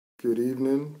Good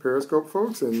evening, Periscope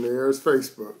folks, and there's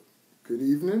Facebook. Good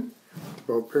evening,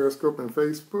 both Periscope and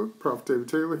Facebook. Prophet David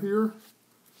Taylor here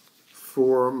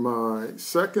for my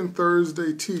second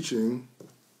Thursday teaching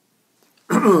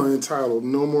entitled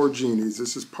No More Genies.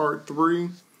 This is part 3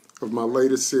 of my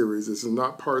latest series. This is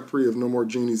not part 3 of No More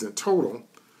Genies in total,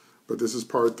 but this is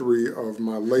part 3 of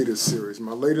my latest series.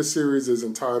 My latest series is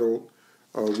entitled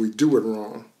We Do It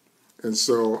Wrong. And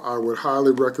so I would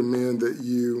highly recommend that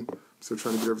you, still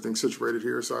trying to get everything situated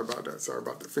here, sorry about that, sorry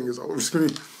about the fingers all over the screen.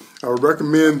 I would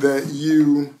recommend that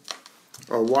you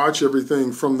watch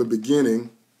everything from the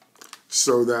beginning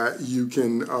so that you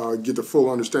can get the full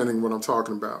understanding of what I'm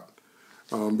talking about,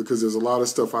 because there's a lot of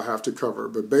stuff I have to cover.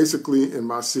 But basically in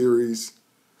my series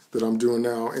that I'm doing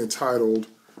now entitled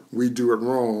We Do It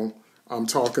Wrong, I'm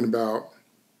talking about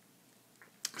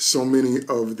so many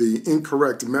of the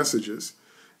incorrect messages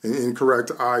and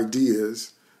incorrect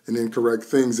ideas and incorrect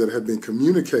things that have been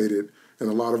communicated in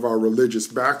a lot of our religious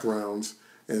backgrounds,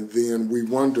 and then we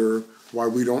wonder why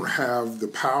we don't have the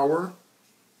power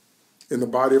in the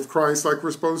body of Christ like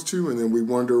we're supposed to, and then we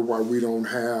wonder why we don't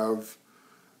have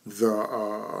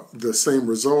the same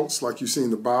results like you see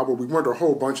in the Bible. We wonder a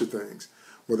whole bunch of things.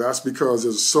 Well, that's because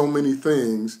there's so many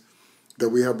things that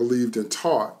we have believed and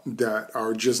taught that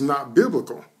are just not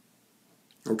biblical.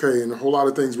 Okay, and a whole lot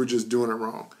of things we're just doing it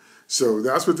wrong. So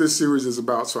that's what this series is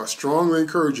about. So I strongly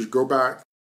encourage you to go back.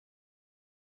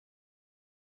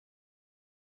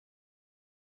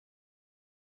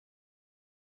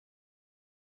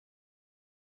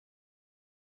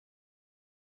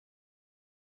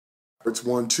 It's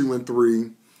 1, 2, and 3.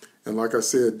 And like I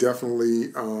said,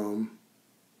 definitely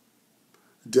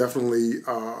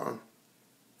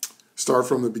start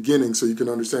from the beginning so you can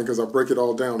understand, because I break it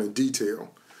all down in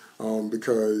detail.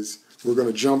 Because we're going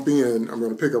to jump in. I'm going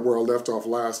to pick up where I left off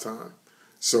last time.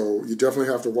 So you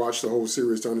definitely have to watch the whole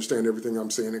series to understand everything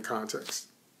I'm saying in context.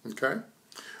 Okay?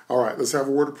 All right, let's have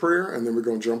a word of prayer, and then we're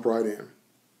going to jump right in.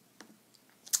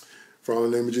 Father,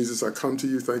 in the name of Jesus, I come to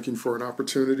you thanking for an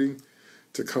opportunity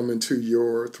to come into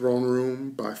your throne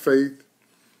room by faith.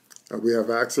 We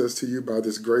have access to you by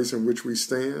this grace in which we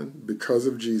stand because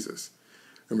of Jesus,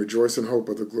 and rejoice in hope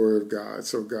of the glory of God.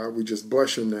 So, God, we just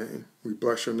bless your name. We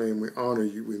bless your name. We honor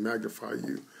you. We magnify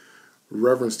you.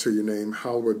 Reverence to your name.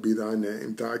 Hallowed be thy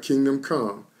name. Thy kingdom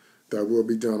come. Thy will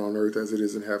be done on earth as it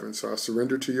is in heaven. So I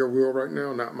surrender to your will right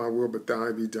now. Not my will, but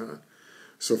thy be done.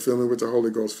 So fill me with the Holy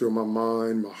Ghost. Fill my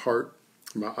mind, my heart,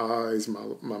 my eyes,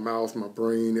 my mouth, my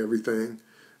brain, everything,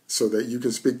 so that you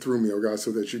can speak through me, oh God,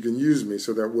 so that you can use me,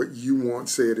 so that what you want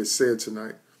said is said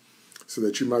tonight, so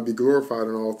that you might be glorified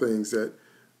in all things, that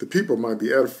the people might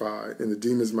be edified, and the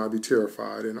demons might be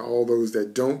terrified, and all those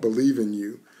that don't believe in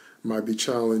you might be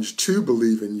challenged to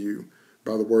believe in you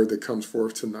by the word that comes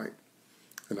forth tonight.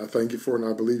 And I thank you for it,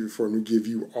 and I believe you for it, and we give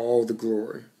you all the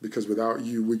glory, because without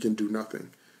you, we can do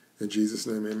nothing. In Jesus'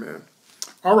 name, amen.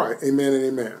 All right, amen and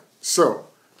amen. So,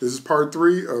 this is part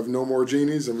 3 of No More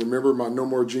Genies, and remember my No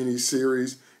More Genies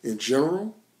series in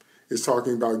general is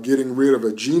talking about getting rid of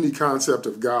a genie concept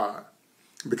of God.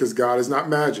 Because God is not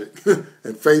magic,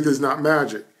 and faith is not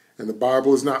magic, and the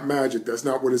Bible is not magic. That's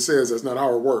not what it says. That's not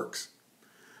how it works.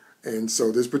 And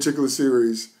so this particular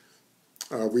series,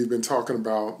 we've been talking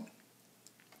about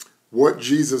what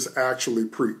Jesus actually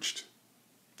preached.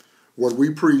 What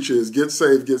we preach is get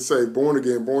saved, born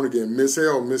again, miss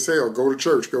hell, go to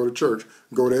church, go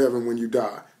to heaven when you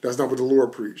die. That's not what the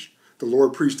Lord preached. The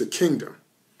Lord preached the kingdom.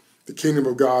 The kingdom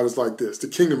of God is like this. The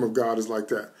kingdom of God is like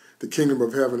that. The kingdom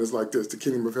of heaven is like this. The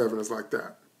kingdom of heaven is like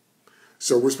that.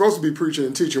 So we're supposed to be preaching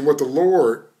and teaching what the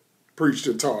Lord preached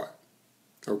and taught.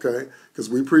 Okay? Because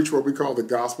we preach what we call the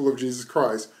gospel of Jesus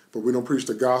Christ, but we don't preach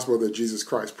the gospel that Jesus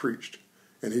Christ preached.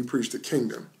 And he preached the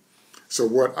kingdom. So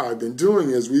what I've been doing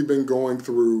is we've been going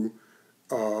through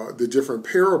the different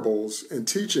parables and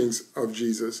teachings of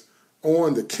Jesus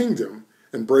on the kingdom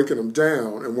and breaking them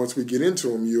down. And once we get into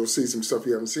them, you'll see some stuff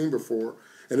you haven't seen before.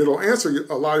 And it'll answer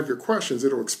a lot of your questions.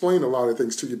 It'll explain a lot of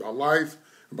things to you about life,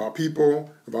 about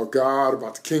people, about God,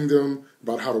 about the kingdom,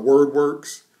 about how the word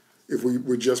works, if we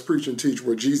would just preach and teach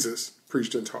what Jesus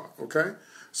preached and taught, okay?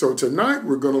 So tonight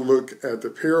we're going to look at the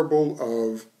parable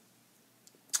of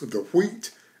the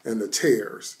wheat and the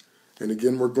tares. And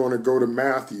again, we're going to go to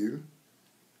Matthew.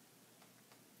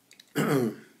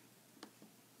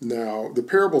 Now, the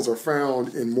parables are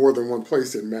found in more than one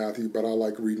place in Matthew, but I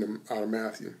like reading them out of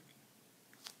Matthew.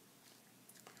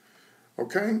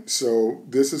 Okay, so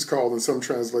this is called in some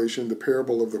translation the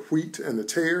parable of the wheat and the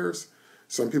tares.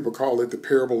 Some people call it the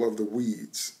parable of the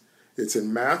weeds. It's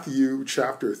in Matthew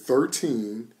chapter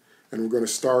 13, and we're going to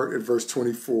start at verse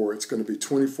 24. It's going to be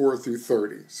 24 through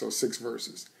 30, so 6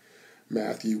 verses.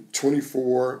 Matthew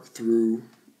chapter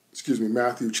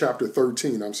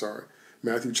 13,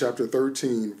 Matthew chapter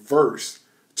 13, verse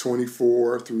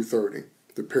 24 through 30.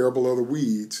 The parable of the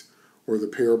weeds, or the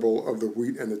parable of the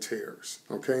wheat and the tares.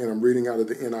 Okay, and I'm reading out of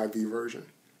the NIV version.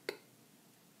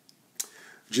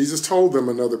 Jesus told them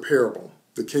another parable.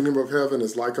 The kingdom of heaven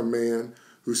is like a man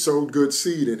who sowed good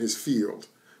seed in his field.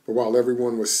 But while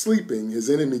everyone was sleeping, his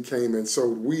enemy came and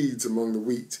sowed weeds among the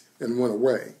wheat and went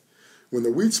away. When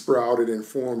the wheat sprouted and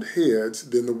formed heads,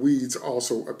 then the weeds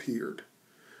also appeared.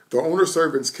 The owner's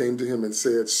servants came to him and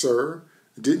said, "Sir,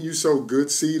 didn't you sow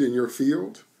good seed in your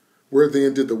field? Where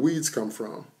then did the weeds come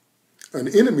from?" "An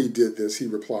enemy did this," he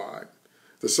replied.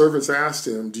 The servants asked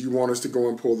him, "Do you want us to go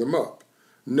and pull them up?"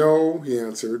 "No," he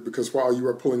answered, "because while you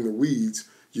are pulling the weeds,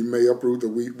 you may uproot the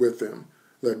wheat with them.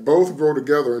 Let both grow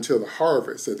together until the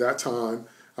harvest. At that time,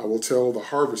 I will tell the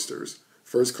harvesters,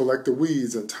 first collect the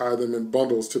weeds and tie them in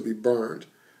bundles to be burned.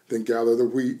 Then gather the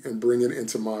wheat and bring it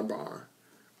into my barn."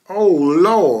 Oh,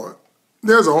 Lord.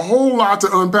 There's a whole lot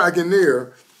to unpack in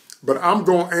there, but I'm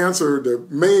going to answer the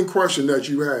main question that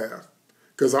you have,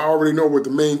 because I already know what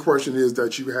the main question is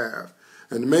that you have.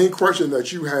 And the main question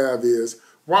that you have is,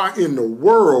 why in the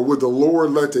world would the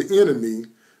Lord let the enemy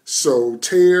sow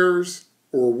tares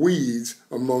or weeds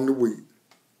among the wheat?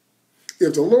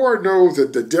 If the Lord knows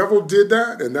that the devil did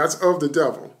that, and that's of the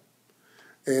devil,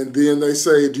 and then they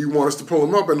say, "Do you want us to pull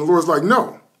him up?" And the Lord's like,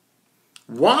 "No."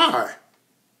 Why?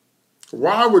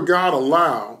 Why would God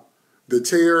allow the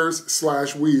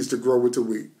tares/weeds to grow with the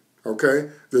wheat? Okay?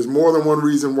 There's more than one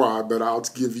reason why, but I'll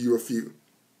give you a few.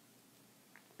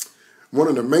 One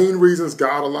of the main reasons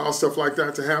God allows stuff like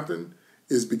that to happen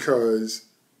is because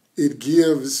it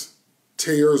gives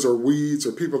tares or weeds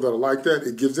or people that are like that,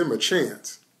 it gives them a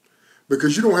chance.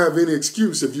 Because you don't have any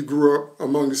excuse if you grew up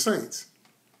among the saints.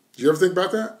 Do you ever think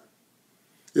about that?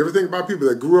 You ever think about people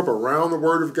that grew up around the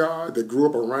Word of God, that grew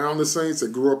up around the saints,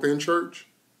 that grew up in church,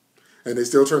 and they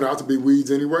still turn out to be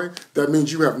weeds anyway? That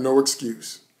means you have no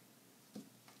excuse.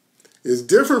 It's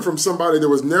different from somebody that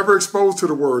was never exposed to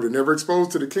the Word and never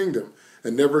exposed to the kingdom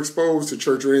and never exposed to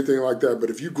church or anything like that. But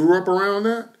if you grew up around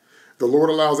that, the Lord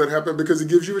allows that to happen because He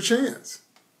gives you a chance.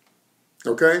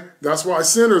 Okay? That's why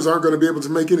sinners aren't going to be able to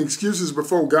make any excuses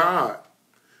before God.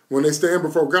 When they stand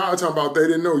before God talking about they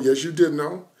didn't know, yes, you did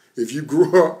know. If you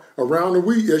grew up around the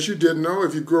wheat, yes, you did know.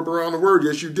 If you grew up around the Word,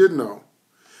 yes, you did know.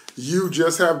 You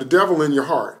just have the devil in your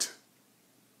heart.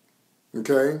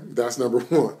 Okay? That's number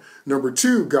one. Number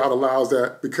two, God allows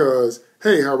that because,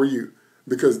 hey, how are you?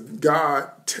 Because God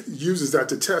uses that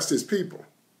to test His people.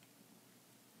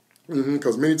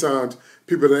 Because many times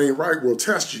people that ain't right will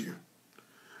test you.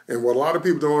 And what a lot of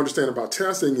people don't understand about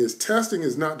testing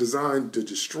is not designed to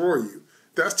destroy you.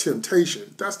 That's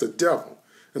temptation. That's the devil.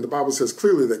 And the Bible says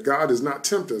clearly that God does not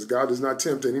tempt us. God does not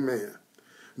tempt any man.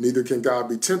 Neither can God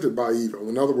be tempted by evil.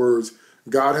 In other words,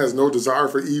 God has no desire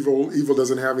for evil. Evil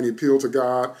doesn't have any appeal to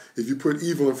God. If you put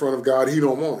evil in front of God, He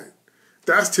don't want it.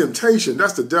 That's temptation.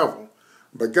 That's the devil.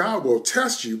 But God will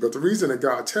test you. But the reason that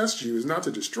God tests you is not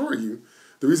to destroy you.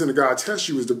 The reason that God tests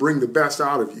you is to bring the best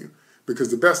out of you.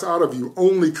 Because the best out of you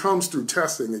only comes through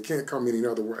testing. It can't come any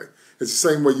other way. It's the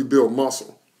same way you build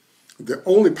muscle. The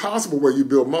only possible way you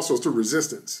build muscle is through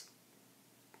resistance.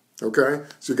 Okay?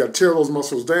 So you got to tear those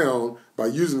muscles down by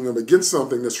using them against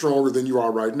something that's stronger than you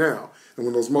are right now. And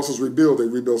when those muscles rebuild, they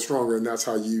rebuild stronger, and that's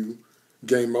how you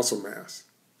gain muscle mass.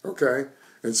 Okay?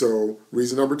 And so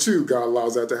reason number two, God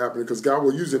allows that to happen because God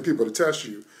will use people to test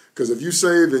you. Because if you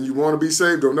saved and you want to be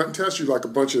saved, don't nothing test you like a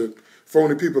bunch of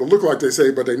phony people that look like they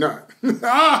saved, but they're not.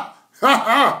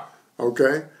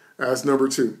 Okay? That's number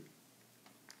two.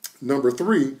 Number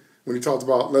three, when He talks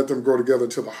about let them grow together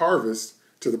to the harvest,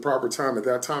 to the proper time. At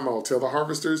that time, I'll tell the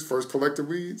harvesters, first collect the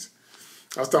weeds.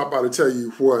 I stopped by to tell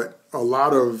you what a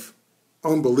lot of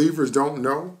unbelievers don't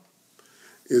know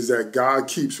is that God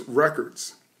keeps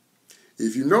records.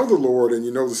 If you know the Lord and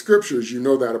you know the scriptures, you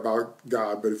know that about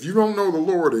God. But if you don't know the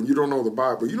Lord and you don't know the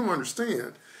Bible, you don't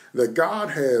understand that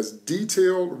God has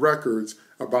detailed records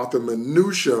about the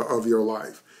minutia of your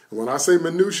life. And when I say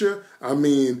minutia, I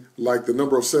mean like the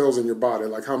number of cells in your body,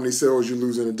 like how many cells you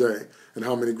lose in a day and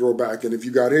how many grow back. And if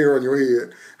you got hair on your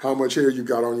head, how much hair you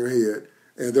got on your head.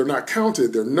 And they're not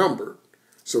counted, they're numbered.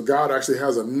 So God actually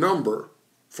has a number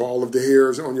for all of the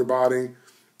hairs on your body,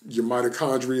 your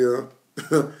mitochondria,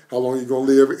 how long you're going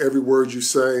to live, every word you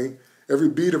say, every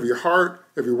beat of your heart,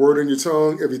 every word in your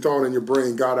tongue, every thought in your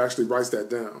brain, God actually writes that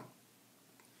down.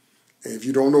 And if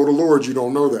you don't know the Lord, you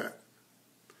don't know that.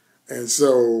 And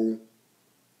so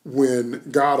when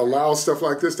God allows stuff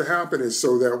like this to happen, it's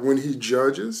so that when He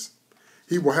judges,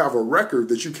 He will have a record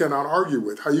that you cannot argue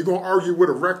with. How are you going to argue with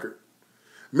a record?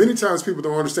 Many times people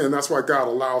don't understand that's why God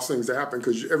allows things to happen,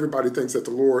 because everybody thinks that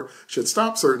the Lord should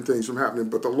stop certain things from happening.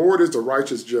 But the Lord is the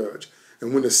righteous judge.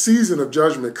 And when the season of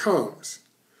judgment comes,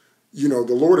 the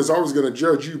Lord is always going to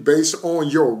judge you based on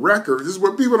your record. This is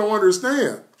what people don't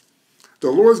understand.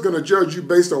 The Lord is going to judge you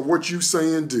based on what you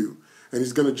say and do. And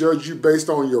he's going to judge you based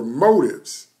on your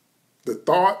motives, the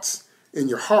thoughts in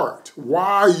your heart,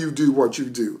 why you do what you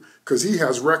do, because he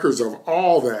has records of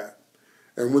all that.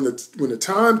 And when the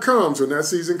time comes, when that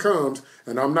season comes,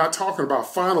 and I'm not talking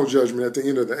about final judgment at the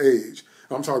end of the age,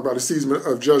 I'm talking about a season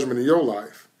of judgment in your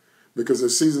life, because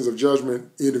there's seasons of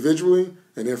judgment individually,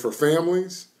 and then for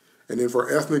families, and then for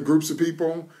ethnic groups of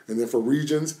people, and then for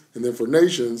regions, and then for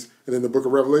nations, and then the book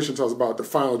of Revelation talks about the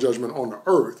final judgment on the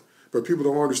earth. But people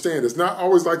don't understand. It's not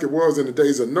always like it was in the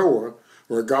days of Noah,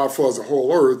 where God floods the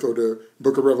whole earth, or the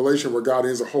book of Revelation where God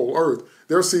ends the whole earth.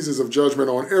 There are seasons of judgment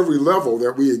on every level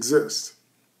that we exist.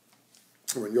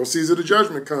 When your season of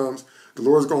judgment comes, the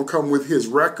Lord's going to come with his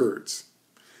records.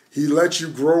 He lets you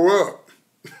grow up.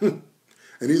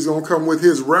 And he's going to come with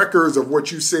his records of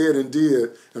what you said and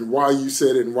did, and why you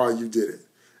said it and why you did it.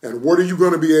 And what are you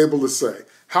going to be able to say?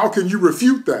 How can you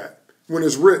refute that when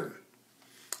it's written?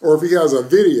 Or if he has a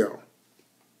video?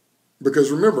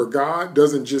 Because remember, God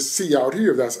doesn't just see out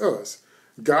here, that's us.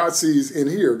 God sees in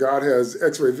here. God has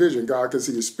x-ray vision. God can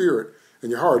see your spirit and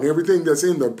your heart. And everything that's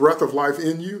in the breath of life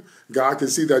in you, God can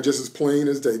see that just as plain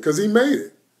as day, because he made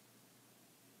it.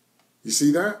 You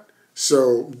see that?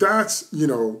 So that's, three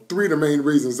of the main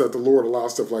reasons that the Lord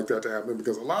allows stuff like that to happen,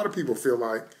 because a lot of people feel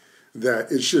like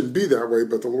that it shouldn't be that way,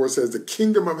 but the Lord says the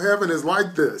kingdom of heaven is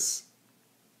like this.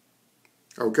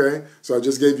 Okay, so I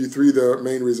just gave you three of the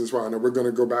main reasons why. Now we're going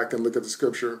to go back and look at the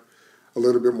scripture a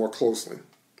little bit more closely.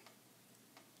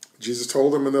 Jesus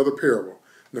told them another parable.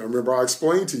 Now remember, I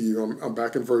explained to you, I'm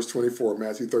back in verse 24,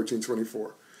 Matthew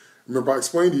 13:24. Remember, I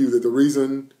explained to you that the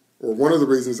reason, or one of the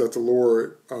reasons that the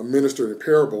Lord ministered in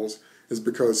parables is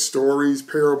because stories,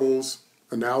 parables,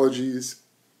 analogies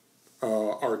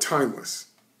are timeless.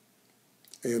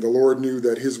 And the Lord knew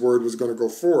that his word was going to go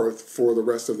forth for the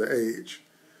rest of the age.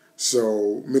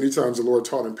 So many times the Lord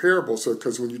taught in parables, so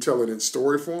because when you tell it in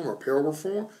story form or parable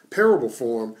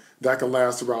form, that can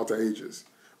last throughout the ages.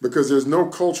 Because there's no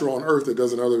culture on earth that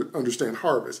doesn't understand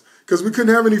harvest. Because we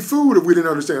couldn't have any food if we didn't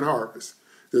understand harvest.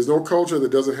 There's no culture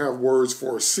that doesn't have words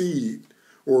for seed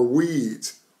or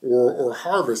weeds or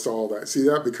harvest, all that. See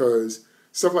that? Because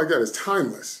stuff like that is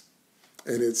timeless.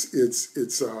 And it's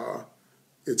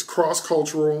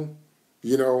cross-cultural,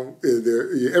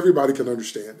 everybody can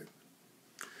understand it.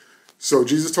 So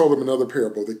Jesus told them another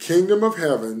parable. The kingdom of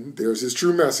heaven, there's his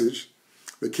true message.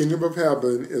 The kingdom of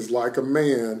heaven is like a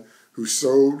man who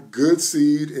sowed good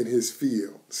seed in his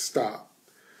field. Stop.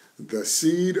 The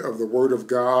seed of the word of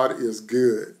God is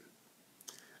good.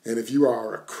 And if you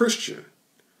are a Christian,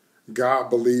 God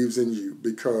believes in you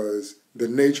because the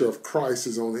nature of Christ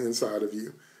is on the inside of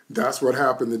you. That's what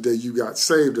happened the day you got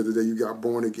saved, or the day you got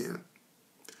born again,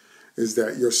 is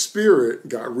that your spirit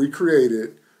got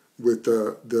recreated with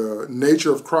the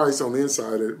nature of Christ on the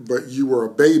inside of it, but you were a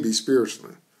baby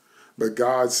spiritually. But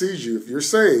God sees you. If you're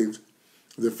saved,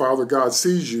 the Father God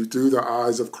sees you through the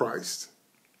eyes of Christ.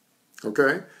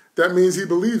 Okay? That means he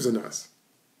believes in us.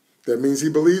 That means he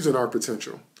believes in our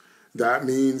potential. That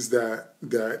means that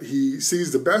he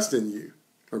sees the best in you.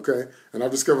 Okay? And I've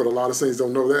discovered a lot of saints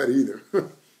don't know that either.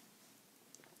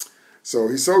 So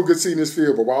he sowed good seed in his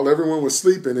field, but while everyone was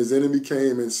sleeping, his enemy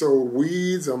came and sowed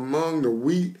weeds among the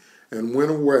wheat and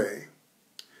went away.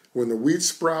 When the wheat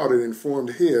sprouted and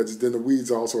formed heads, then the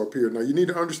weeds also appeared. Now you need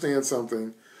to understand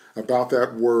something about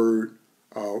that word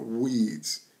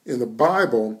weeds. In the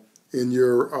Bible, in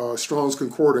your Strong's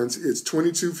Concordance, it's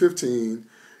 22:15.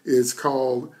 It's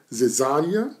called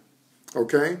zizania,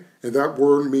 okay? And that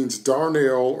word means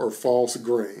darnel or false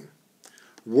grain.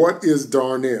 What is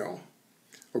darnel?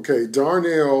 Okay,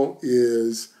 darnel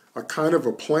is a kind of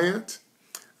a plant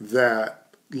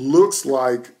that looks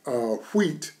like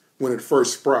wheat when it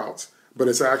first sprouts, but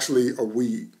it's actually a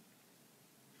weed.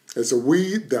 It's a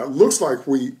weed that looks like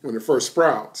wheat when it first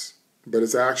sprouts, but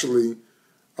it's actually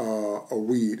a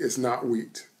weed. It's not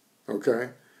wheat, okay?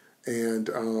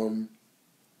 And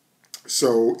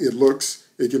so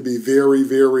it can be very,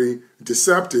 very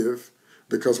deceptive,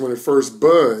 because when it first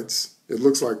buds, it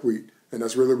looks like wheat. And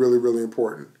that's really, really, really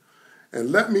important.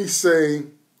 And let me say,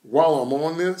 while I'm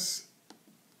on this,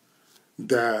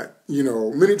 that,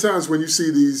 many times when you see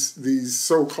these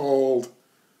so-called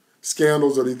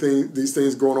scandals or these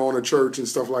things going on in church and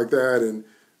stuff like that, and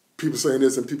people saying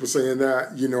this and people saying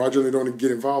that, I generally don't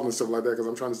get involved in stuff like that because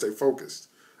I'm trying to stay focused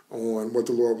on what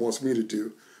the Lord wants me to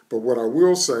do. But what I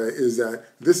will say is that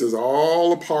this is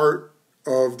all a part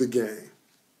of the game.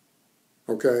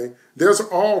 Okay? There's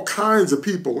all kinds of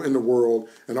people in the world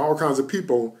and all kinds of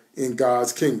people in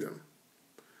God's kingdom.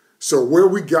 So where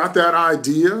we got that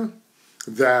idea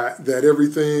that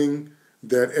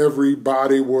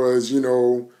everybody was,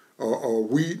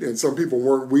 wheat and some people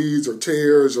weren't weeds or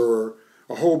tares or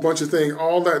a whole bunch of things,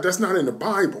 all that's not in the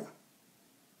Bible.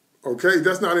 Okay?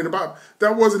 That's not in the Bible.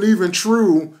 That wasn't even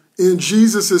true in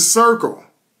Jesus' circle,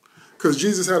 because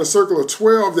Jesus had a circle of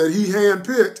 12 that he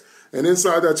handpicked, and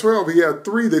inside that 12 he had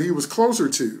 3 that he was closer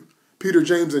to, Peter,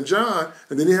 James, and John,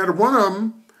 and then he had one of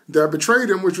them that betrayed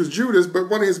him, which was Judas, but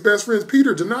one of his best friends,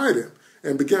 Peter, denied him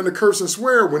and began to curse and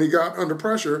swear when he got under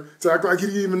pressure to act like he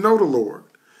didn't even know the Lord.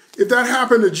 If that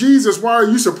happened to Jesus, why are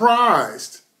you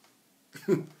surprised?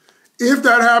 If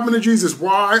that happened to Jesus,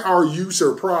 why are you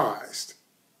surprised?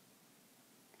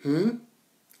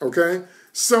 Okay?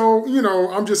 So,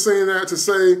 I'm just saying that to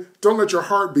say, don't let your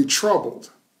heart be troubled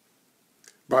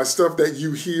by stuff that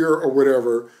you hear or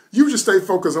whatever. You just stay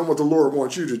focused on what the Lord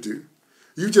wants you to do.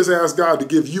 You just ask God to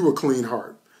give you a clean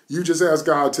heart. You just ask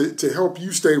God to help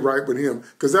you stay right with him,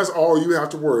 because that's all you have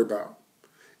to worry about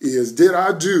is, did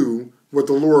I do what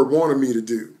the Lord wanted me to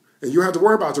do? And you don't have to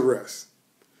worry about the rest.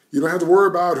 You don't have to worry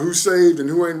about who's saved and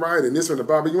who ain't right and this and the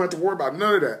Bible. You don't have to worry about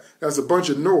none of that. That's a bunch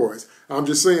of noise. I'm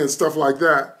just saying stuff like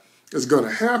that is going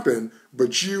to happen,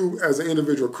 but you as an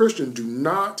individual Christian do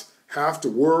not have to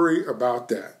worry about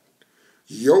that.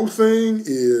 Your thing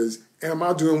is, am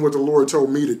I doing what the Lord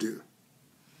told me to do?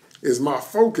 Is my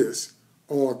focus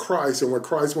on Christ and what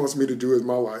Christ wants me to do in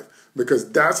my life? Because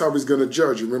that's how he's going to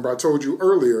judge you. Remember, I told you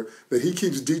earlier that he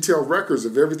keeps detailed records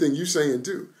of everything you say and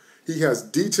do. He has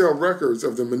detailed records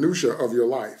of the minutia of your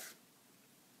life.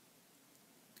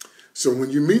 So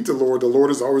when you meet the Lord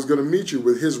is always going to meet you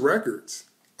with his records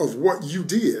of what you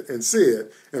did and said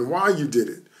and why you did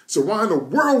it. So why in the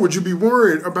world would you be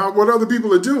worried about what other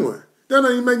people are doing? That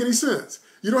doesn't even make any sense.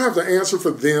 You don't have to answer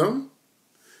for them.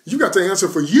 You got to answer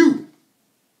for you.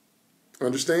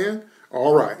 Understand?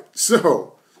 All right.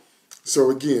 So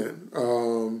again,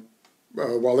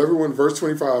 verse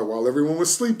 25, while everyone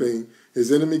was sleeping,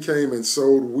 his enemy came and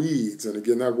sowed weeds. And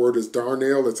again, that word is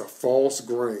darnel. It's a false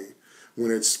grain.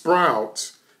 When it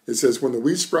sprouts, it says, when the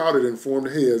wheat sprouted and formed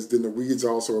heads, then the weeds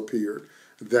also appeared.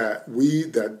 That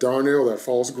weed, that darnel, that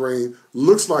false grain,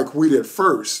 looks like wheat at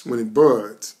first when it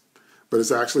buds, but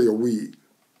it's actually a weed.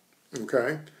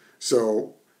 Okay?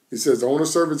 So he says, the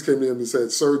owner's servants came to him and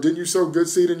said, sir, didn't you sow good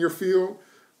seed in your field?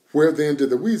 Where then did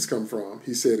the weeds come from?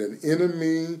 He said, an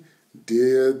enemy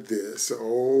did this. Oh,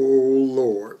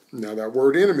 Lord. Now, that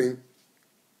word enemy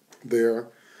there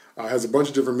has a bunch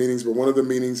of different meanings, but one of the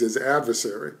meanings is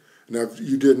adversary. Now, if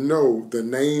you didn't know, the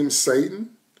name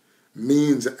Satan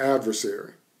means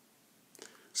adversary.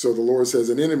 So the Lord says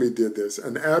an enemy did this,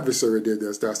 an adversary did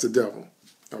this. That's the devil.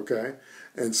 Okay?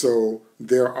 And so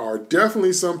there are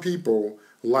definitely some people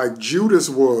like Judas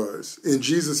was in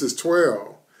Jesus'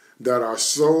 12 that are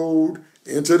sold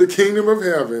into the kingdom of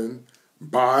heaven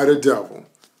by the devil.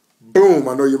 Boom,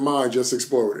 I know your mind just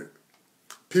exploded.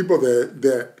 People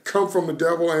that come from the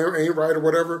devil, ain't right or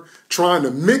whatever, trying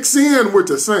to mix in with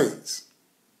the saints.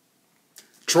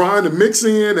 Trying to mix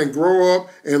in and grow up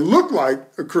and look like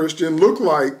a Christian, look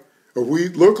like a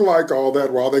wheat, look like all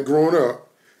that while they're growing up.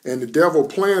 And the devil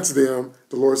plants them,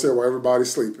 the Lord said, while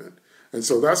everybody's sleeping. And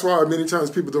so that's why many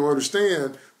times people don't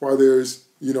understand why there's,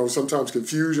 sometimes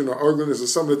confusion or ugliness or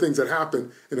some of the things that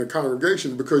happen in a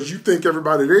congregation, because you think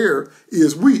everybody there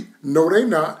is wheat. No, they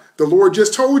not. The Lord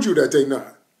just told you that they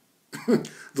not.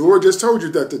 The Lord just told you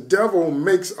that the devil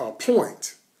makes a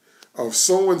point of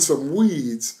sowing some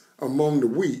weeds among the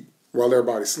wheat while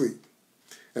everybody sleep.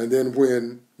 And then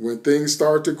when things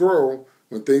start to grow,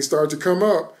 when things start to come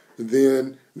up,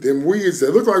 then them weeds, they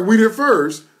look like wheat at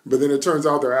first, but then it turns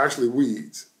out they're actually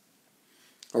weeds.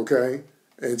 Okay?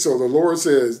 And so the Lord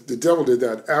says, the devil did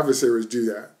that, adversaries do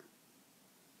that.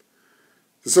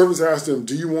 The servants asked him,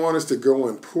 do you want us to go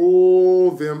and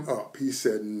pull them up? He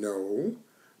said, no,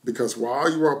 because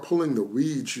while you are pulling the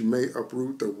weeds, you may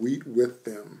uproot the wheat with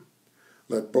them.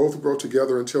 Let both grow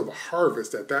together until the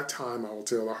harvest. At that time, I will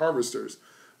tell the harvesters,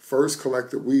 first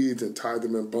collect the weeds and tie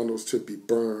them in bundles to be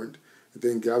burned, and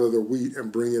then gather the wheat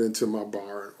and bring it into my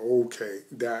barn. Okay,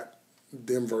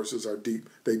 them verses are deep.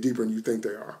 They're deeper than you think they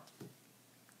are.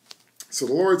 So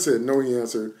the Lord said, no, he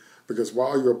answered, because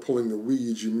while you are pulling the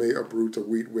weeds, you may uproot the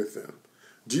wheat with them.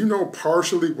 Do you know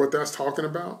partially what that's talking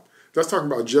about? That's talking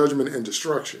about judgment and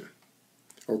destruction.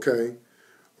 Okay?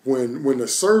 When the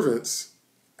servants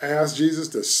asked Jesus,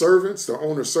 the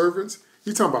owner's servants,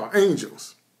 he's talking about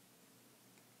angels.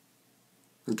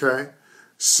 Okay?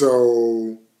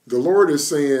 So the Lord is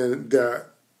saying that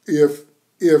if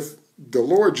the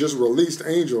Lord just released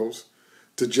angels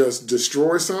to just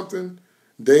destroy something,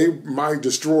 they might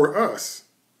destroy us.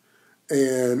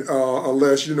 And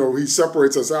unless, he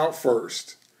separates us out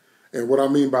first. And what I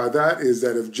mean by that is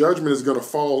that if judgment is going to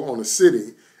fall on a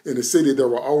city, in a city there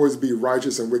will always be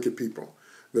righteous and wicked people.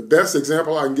 The best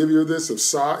example I can give you of this is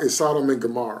Sodom and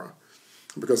Gomorrah.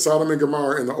 Because Sodom and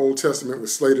Gomorrah in the Old Testament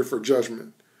was slated for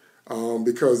judgment.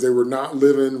 Because they were not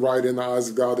living right in the eyes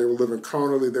of God. They were living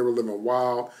carnally. They were living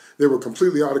wild. They were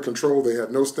completely out of control. They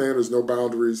had no standards, no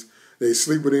boundaries. They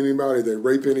sleep with anybody. They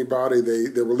rape anybody.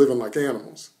 They were living like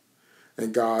animals.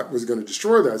 And God was going to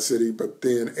destroy that city. But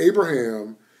then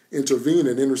Abraham intervened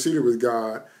and interceded with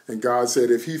God. And God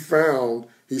said if he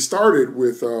started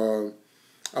with,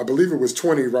 I believe it was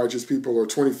 20 righteous people or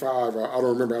 25. I don't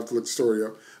remember. I have to look the story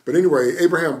up. But anyway,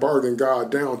 Abraham bargained God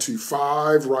down to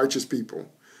 5 righteous people.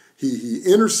 He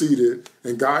interceded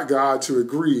and got God to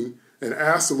agree and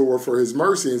asked the Lord for his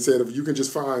mercy and said, if you can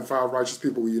just find 5 righteous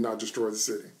people, will you not destroy the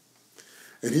city?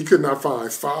 And he could not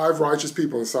find 5 righteous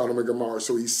people in Sodom and Gomorrah,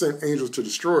 so he sent angels to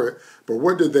destroy it. But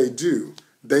what did they do?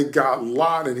 They got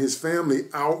Lot and his family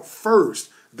out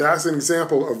first. That's an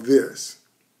example of this.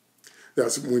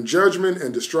 That's when judgment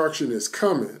and destruction is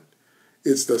coming.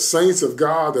 It's the saints of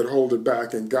God that hold it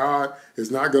back, and God is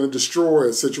not going to destroy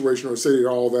a situation or a city and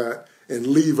all that and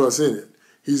leave us in it.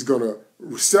 He's going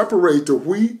to separate the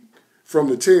wheat from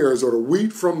the tares or the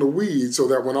wheat from the weeds so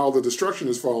that when all the destruction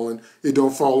is falling, it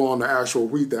don't fall on the actual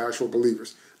wheat, the actual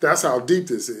believers. That's how deep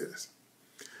this is.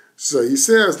 So he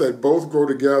says that both grow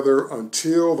together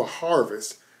until the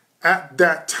harvest. At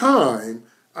that time,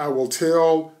 I will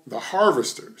tell the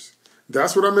harvesters.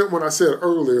 That's what I meant when I said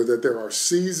earlier that there are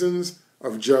seasons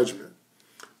of judgment.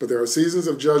 But there are seasons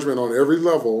of judgment on every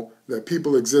level that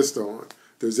people exist on.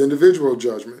 There's individual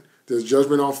judgment. There's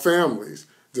judgment on families.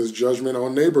 There's judgment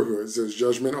on neighborhoods. There's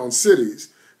judgment on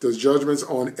cities. There's judgments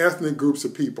on ethnic groups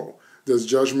of people. There's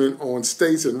judgment on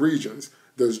states and regions.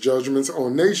 There's judgments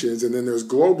on nations. And then there's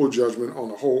global judgment on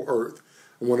the whole earth.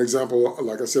 And one example,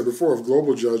 like I said before, of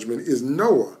global judgment is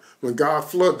Noah, when God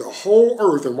flooded the whole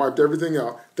earth and wiped everything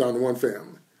out down to one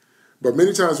family. But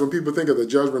many times when people think of the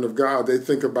judgment of God, they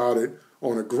think about it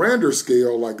on a grander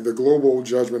scale, like the global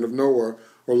judgment of Noah,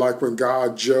 or like when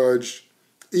God judged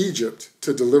Egypt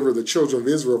to deliver the children of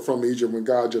Israel from Egypt, when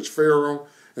God judged Pharaoh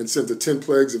and sent the 10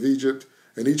 plagues of Egypt.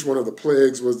 And each one of the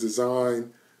plagues was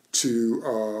designed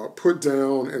to put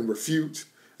down and refute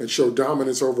and show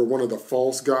dominance over one of the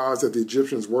false gods that the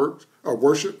Egyptians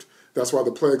worshipped. That's why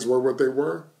the plagues were what they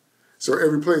were. So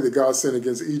every plague that God sent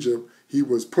against Egypt, he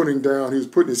was putting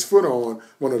his foot on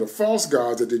one of the false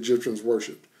gods that the Egyptians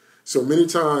worshipped. So many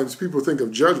times people think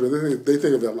of judgment, they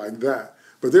think of it like that.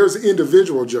 But there's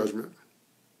individual judgment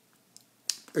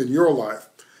in your life.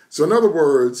 So in other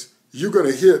words, you're going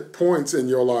to hit points in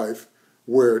your life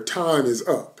where time is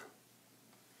up.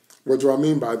 What do I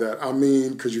mean by that? I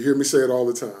mean, because you hear me say it all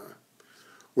the time.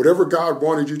 Whatever God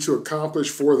wanted you to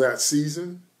accomplish for that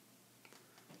season,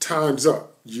 time's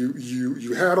up.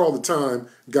 You had all the time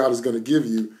God is going to give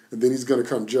you, and then he's going to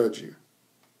come judge you.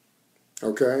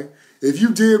 Okay? If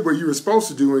you did what you were supposed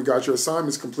to do and got your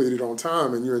assignments completed on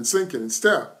time and you're in sync and in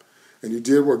step, and you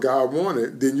did what God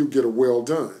wanted, then you get a well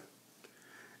done.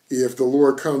 If the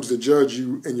Lord comes to judge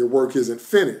you and your work isn't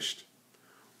finished,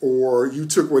 or you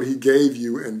took what he gave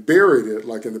you and buried it,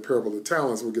 like in the parable of the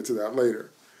talents, we'll get to that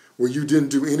later, where you didn't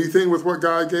do anything with what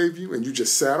God gave you and you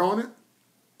just sat on it,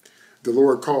 the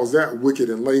Lord calls that wicked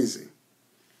and lazy.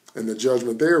 And the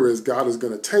judgment there is God is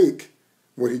going to take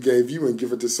what he gave you and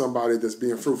give it to somebody that's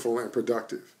being fruitful and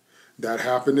productive. That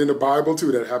happened in the Bible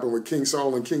too. That happened with King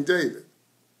Saul and King David.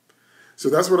 So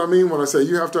that's what I mean when I say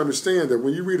you have to understand that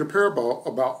when you read a parable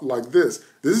about like this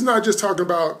is not just talking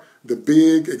about the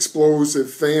big,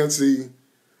 explosive, fancy,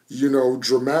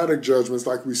 dramatic judgments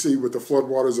like we see with the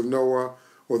floodwaters of Noah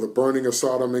or the burning of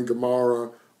Sodom and Gomorrah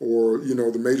or,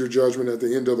 the major judgment at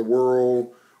the end of the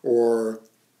world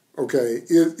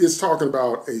it's talking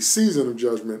about a season of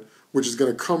judgment which is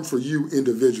going to come for you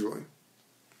individually.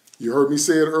 You heard me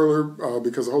say it earlier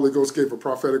because the Holy Ghost gave a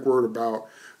prophetic word about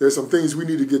there's some things we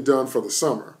need to get done for the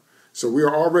summer. So we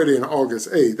are already in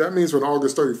August 8th. That means when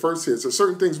August 31st hits, there's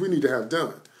certain things we need to have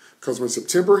done. Because when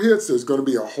September hits, there's going to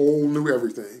be a whole new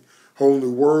everything. Whole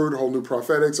new word, whole new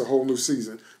prophetics, a whole new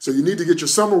season. So you need to get your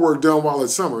summer work done while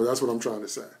it's summer. That's what I'm trying to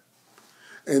say.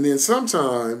 And then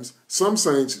sometimes some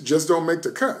saints just don't make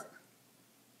the cut.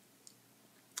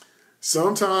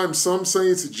 Sometimes some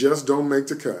saints just don't make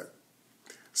the cut.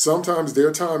 Sometimes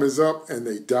their time is up and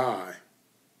they die.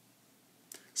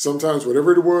 Sometimes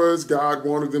whatever it was God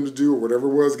wanted them to do, or whatever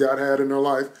it was God had in their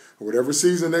life, or whatever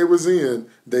season they was in,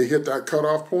 they hit that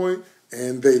cutoff point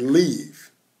and they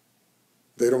leave.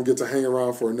 They don't get to hang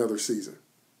around for another season.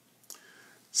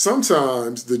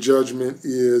 Sometimes the judgment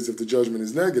is, if the judgment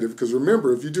is negative, because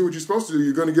remember, if you do what you're supposed to do,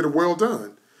 you're going to get a well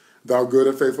done. Thou good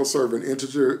and faithful servant,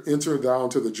 enter thou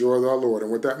into the joy of thy Lord.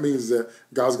 And what that means is that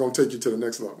God's going to take you to the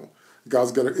next level.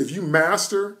 God's going to, if you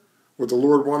master what the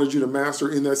Lord wanted you to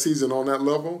master in that season on that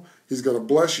level, he's going to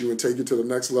bless you and take you to the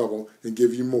next level and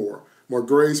give you more. More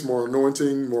grace, more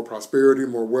anointing, more prosperity,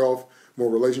 more wealth, more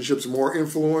relationships, more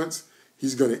influence.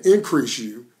 He's going to increase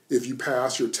you if you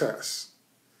pass your tests.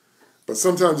 But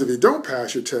sometimes if you don't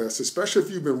pass your tests, especially if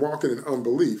you've been walking in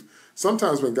unbelief,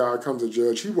 sometimes when God comes to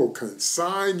judge, he will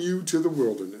consign you to the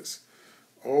wilderness.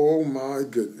 Oh my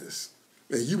goodness.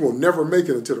 And you will never make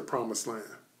it into the promised land.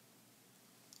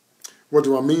 What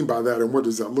do I mean by that, and what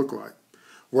does that look like?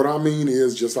 What I mean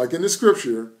is, just like in the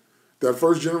scripture, that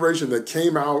first generation that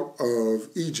came out of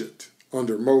Egypt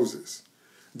under Moses,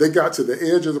 they got to the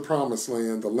edge of the promised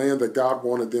land, the land that God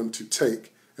wanted them to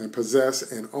take and possess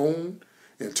and own,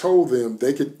 and told them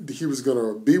he was going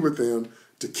to be with them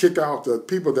to kick out the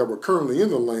people that were currently in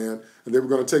the land, and they were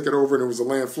going to take it over, and it was a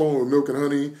land flowing with milk and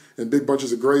honey and big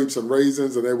bunches of grapes and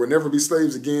raisins, and they would never be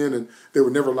slaves again, and they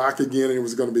would never lack again, and it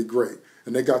was going to be great.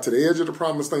 And they got to the edge of the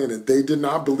promised land, and they did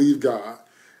not believe God.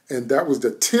 And that was the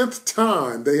 10th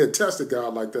time they had tested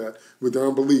God like that with their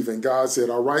unbelief. And God said,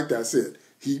 all right, that's it.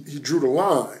 He drew the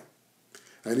line.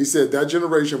 And he said that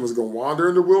generation was going to wander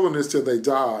in the wilderness till they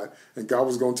died, and God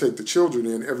was going to take the children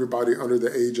in, everybody under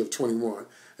the age of 21,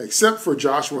 except for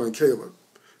Joshua and Caleb,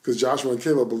 because Joshua and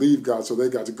Caleb believed God, so they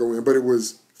got to go in. But it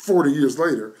was 40 years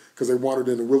later, because they wandered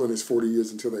in the wilderness 40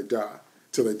 years until they died.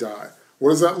 What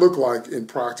does that look like in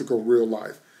practical real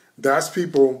life? That's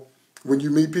people, when you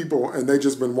meet people and they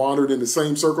just been wandered in the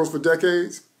same circles for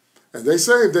decades, and they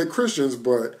say they're Christians,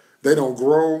 but they don't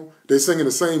grow. They're singing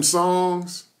the same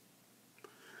songs.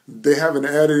 They haven't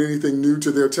added anything new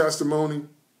to their testimony.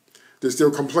 They're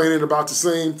still complaining about the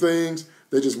same things.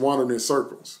 They just wander in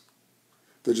circles.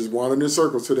 They're just wandering in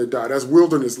circles till they die. That's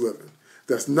wilderness living.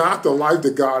 That's not the life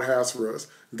that God has for us.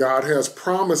 God has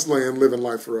promised land living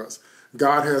life for us.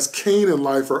 God has Canaan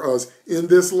life for us in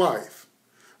this life,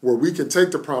 where we can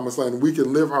take the promised land, we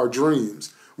can live our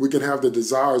dreams, we can have the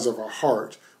desires of our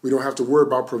heart. We don't have to worry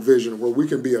about provision, where we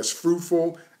can be as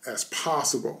fruitful as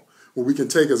possible, where we can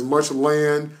take as much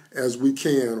land as we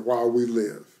can while we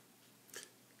live.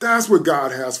 That's what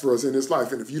God has for us in this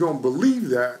life. And if you don't believe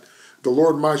that, the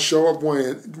Lord might show up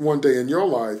one day in your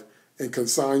life and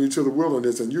consign you to the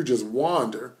wilderness, and you just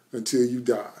wander until you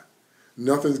die.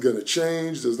 Nothing's going to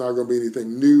change. There's not going to be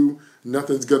anything new.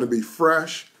 Nothing's going to be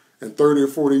fresh. And 30 or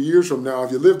 40 years from now,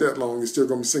 if you live that long, you're still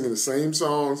going to be singing the same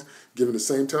songs, giving the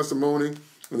same testimony.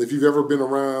 And if you've ever been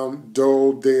around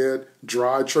dull, dead,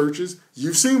 dry churches,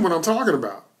 you've seen what I'm talking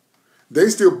about. They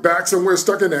still back somewhere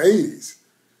stuck in the 80s,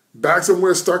 back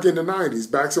somewhere stuck in the 90s,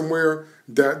 back somewhere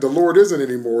that the Lord isn't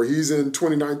anymore. He's in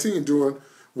 2019 doing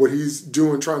what he's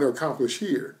doing, trying to accomplish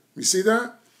here. You see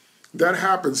that? That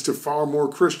happens to far more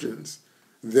Christians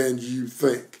than you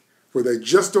think, where they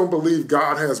just don't believe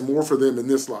God has more for them in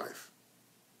this life.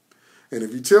 And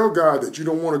if you tell God that you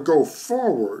don't want to go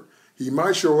forward, he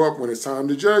might show up when it's time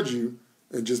to judge you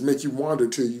and just make you wander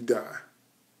till you die.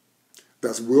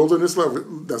 That's wilderness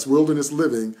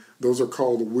living. Those are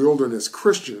called wilderness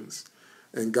Christians.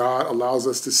 And God allows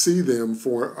us to see them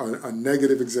for a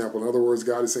negative example. In other words,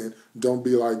 God is saying, don't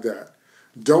be like that.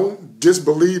 Don't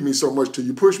disbelieve me so much till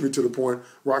you push me to the point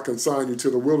where I consign you to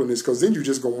the wilderness, because then you're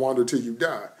just going to wander till you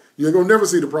die. You're going to never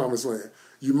see the promised land.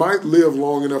 You might live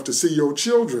long enough to see your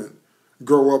children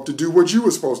grow up to do what you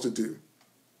were supposed to do.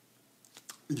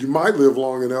 You might live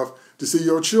long enough to see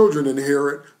your children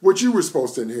inherit what you were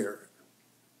supposed to inherit.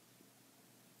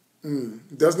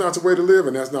 That's not the way to live,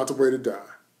 and that's not the way to die.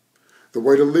 The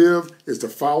way to live is to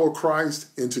follow Christ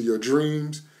into your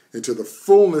dreams, into the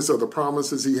fullness of the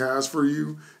promises he has for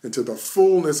you, into the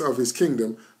fullness of his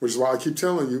kingdom, which is why I keep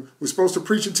telling you, we're supposed to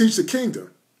preach and teach the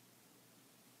kingdom.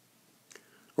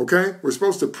 Okay? We're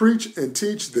supposed to preach and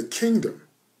teach the kingdom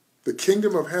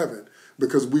of heaven,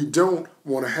 because we don't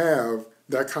want to have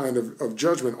that kind of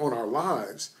judgment on our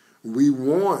lives. We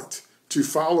want to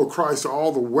follow Christ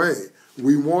all the way.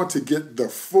 We want to get the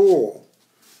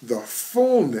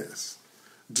fullness.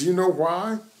 Do you know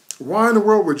why? Why in the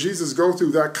world would Jesus go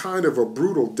through that kind of a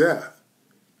brutal death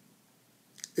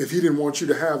if he didn't want you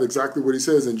to have exactly what he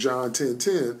says in John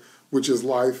 10:10, which is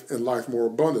life and life more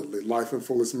abundantly, life in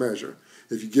fullest measure?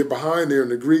 If you get behind there in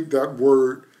the Greek, that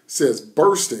word says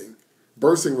bursting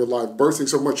with life, bursting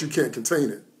so much you can't contain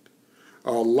it.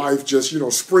 life just,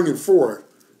 springing forth,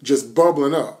 just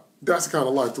bubbling up. That's the kind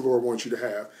of life the Lord wants you to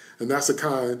have. And that's the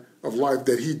kind of life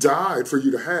that he died for you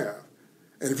to have.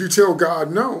 And if you tell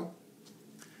God no,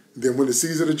 then when the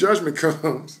season of judgment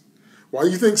comes, why do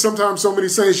you think sometimes so many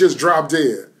saints just drop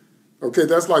dead? Okay,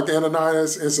 that's like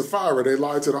Ananias and Sapphira. They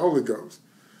lied to the Holy Ghost.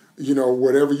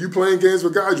 Whatever you playing games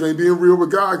with God, you ain't being real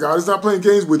with God. God is not playing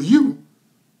games with you.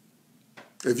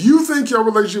 If you think your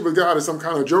relationship with God is some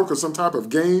kind of joke or some type of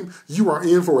game, you are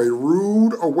in for a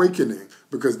rude awakening,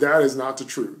 because that is not the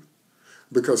truth.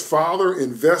 Because Father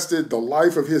invested the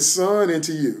life of his Son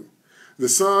into you. The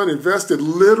Son invested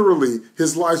literally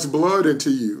his life's blood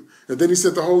into you. And then he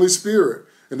sent the Holy Spirit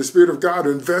and the Spirit of God to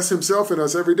invest himself in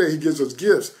us every day. He gives us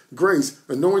gifts, grace,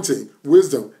 anointing,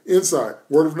 wisdom, insight,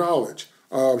 word of knowledge,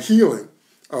 healing,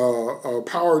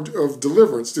 power of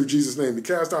deliverance through Jesus' name to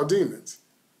cast out demons.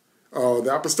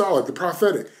 The apostolic, the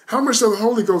prophetic. How much does the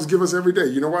Holy Ghost give us every day?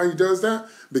 You know why he does that?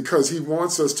 Because he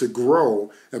wants us to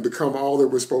grow and become all that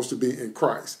we're supposed to be in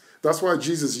Christ. That's why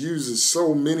Jesus uses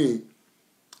so many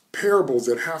parables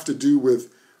that have to do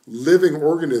with living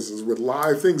organisms, with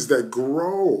live things that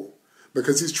grow,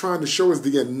 because he's trying to show us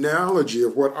the analogy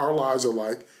of what our lives are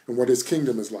like and what his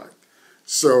kingdom is like.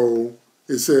 So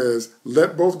it says,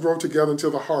 let both grow together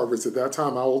until the harvest. At that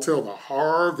time, I will tell the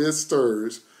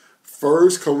harvesters,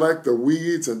 first collect the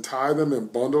weeds and tie them in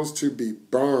bundles to be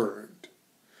burned.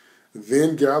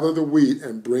 Then gather the wheat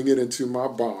and bring it into my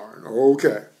barn.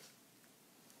 Okay.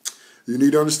 You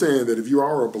need to understand that if you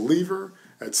are a believer,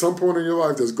 at some point in your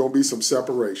life, there's going to be some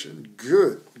separation.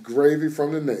 Good gravy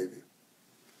from the Navy.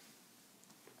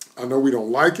 I know we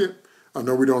don't like it. I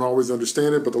know we don't always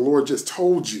understand it, but the Lord just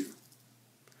told you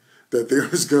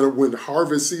that when the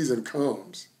harvest season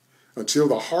comes, until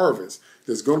the harvest,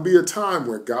 there's going to be a time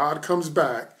where God comes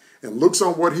back and looks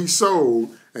on what he sowed,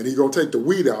 and he's going to take the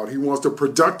weed out. He wants the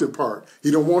productive part. He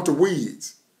don't want the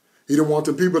weeds. He don't want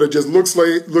the people that just look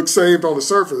saved on the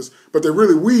surface, but they're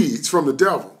really weeds from the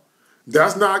devil.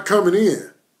 That's not coming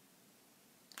in.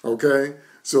 Okay?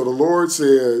 So the Lord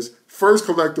says, first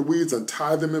collect the weeds and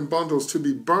tie them in bundles to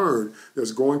be burned.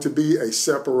 There's going to be a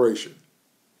separation.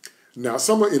 Now,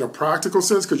 somewhat in a practical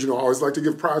sense, because, I always like to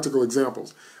give practical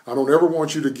examples. I don't ever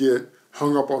want you to get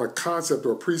hung up on a concept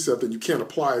or a precept and you can't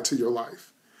apply it to your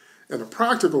life. In a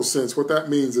practical sense, what that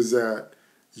means is that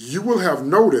you will have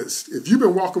noticed, if you've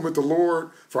been walking with the Lord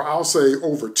for, I'll say,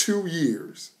 over 2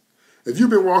 years, if you've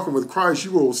been walking with Christ,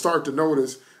 you will start to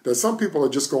notice that some people are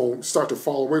just going to start to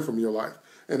fall away from your life.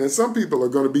 And then some people are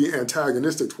going to be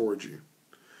antagonistic towards you.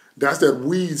 That's that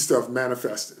weed stuff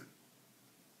manifesting.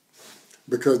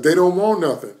 Because they don't want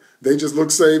nothing. They just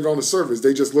look saved on the surface.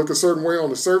 They just look a certain way on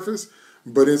the surface,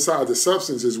 but inside the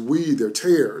substance is weed. They're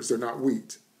tares. They're not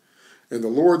wheat. And the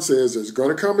Lord says there's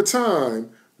going to come a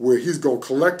time where he's going to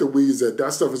collect the weeds,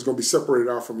 that stuff is going to be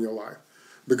separated out from your life.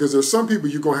 Because there's some people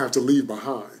you're going to have to leave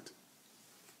behind.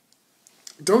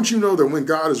 Don't you know that when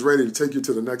God is ready to take you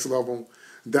to the next level,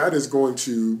 that is going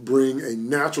to bring a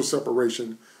natural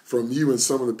separation from you and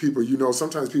some of the people you know,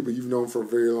 sometimes people you've known for a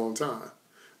very long time.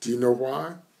 Do you know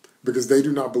why? Because they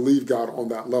do not believe God on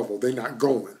that level. They're not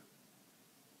going.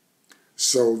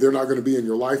 So they're not going to be in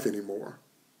your life anymore.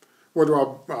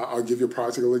 I'll give you a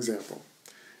practical example.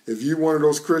 If you're one of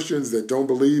those Christians that don't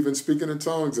believe in speaking in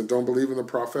tongues and don't believe in the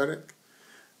prophetic,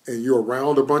 and you're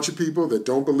around a bunch of people that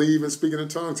don't believe in speaking in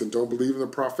tongues and don't believe in the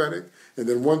prophetic, and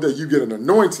then one day you get an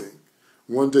anointing,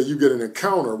 one day you get an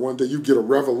encounter, one day you get a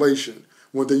revelation,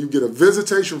 one day you get a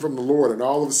visitation from the Lord, and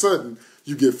all of a sudden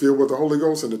you get filled with the Holy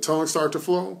Ghost and the tongues start to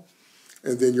flow,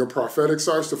 and then your prophetic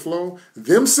starts to flow.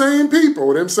 Them same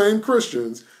people, them same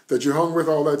Christians that you hung with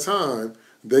all that time,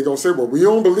 they're going to say, well, we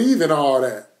don't believe in all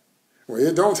that. Well,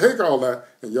 it don't take all that,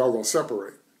 and y'all going to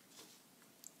separate.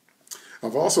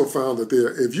 I've also found that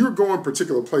if you're going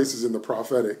particular places in the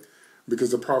prophetic, because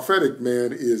the prophetic,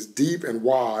 man, is deep and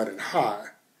wide and high.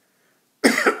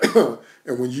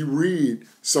 And when you read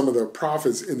some of the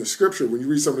prophets in the scripture, when you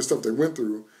read some of the stuff they went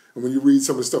through, and when you read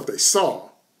some of the stuff they saw,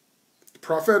 the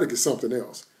prophetic is something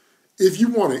else. If you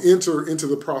want to enter into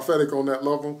the prophetic on that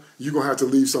level, you're going to have to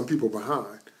leave some people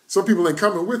behind. Some people ain't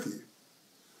coming with you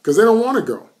because they don't want to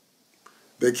go.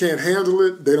 They can't handle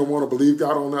it. They don't want to believe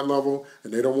God on that level,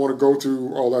 and they don't want to go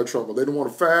through all that trouble. They don't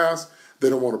want to fast.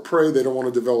 They don't want to pray. They don't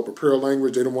want to develop a prayer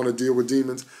language. They don't want to deal with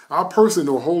demons. I personally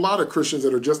know a whole lot of Christians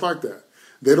that are just like that.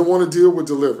 They don't want to deal with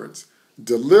deliverance.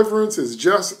 Deliverance is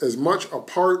just as much a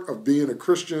part of being a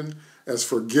Christian as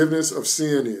forgiveness of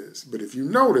sin is. But if you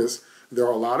notice, there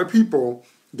are a lot of people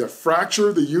that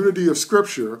fracture the unity of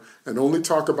Scripture and only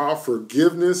talk about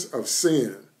forgiveness of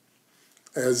sin,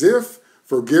 as if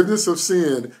Forgiveness of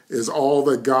sin is all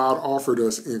that God offered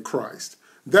us in Christ.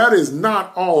 That is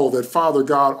not all that Father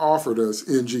God offered us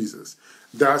in Jesus.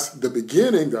 That's the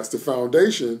beginning. That's the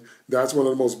foundation. That's one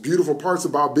of the most beautiful parts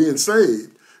about being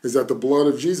saved, is that the blood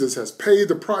of Jesus has paid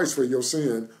the price for your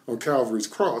sin on Calvary's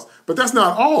cross. But that's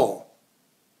not all.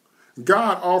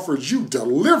 God offers you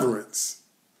deliverance.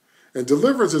 And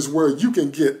deliverance is where you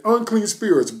can get unclean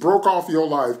spirits broke off your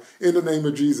life in the name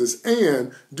of Jesus,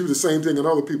 and do the same thing in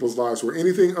other people's lives, where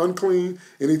anything unclean,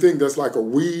 anything that's like a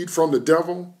weed from the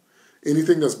devil,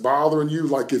 anything that's bothering you,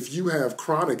 like if you have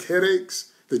chronic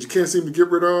headaches that you can't seem to get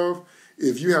rid of,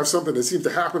 if you have something that seems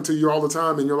to happen to you all the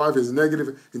time in your life is negative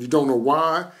and you don't know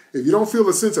why, if you don't feel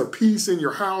a sense of peace in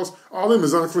your house, all of them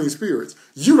is unclean spirits.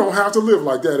 You don't have to live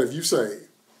like that if you saved.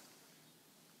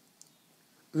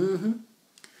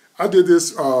 I did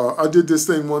this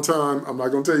thing one time. I'm not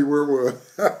going to tell you where it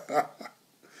was.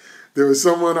 There was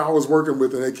someone I was working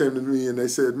with, and they came to me and they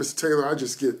said, Mr. Taylor, I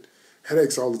just get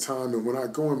headaches all the time, and when I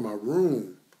go in my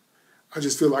room, I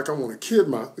just feel like I want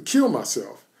to kill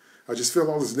myself. I just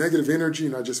feel all this negative energy,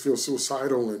 and I just feel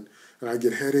suicidal, and I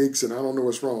get headaches, and I don't know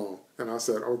what's wrong. And I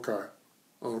said, okay.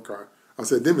 I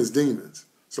said, them is demons.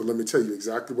 So let me tell you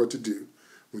exactly what to do.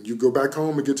 When you go back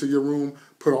home and get to your room,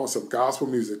 put on some gospel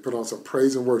music, put on some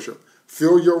praise and worship.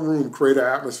 Fill your room, create an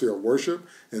atmosphere of worship,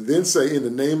 and then say, in the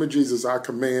name of Jesus, I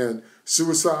command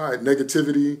suicide,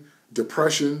 negativity,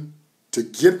 depression to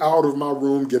get out of my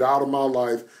room, get out of my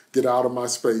life, get out of my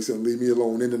space, and leave me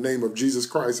alone in the name of Jesus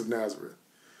Christ of Nazareth.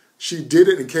 She did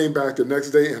it and came back the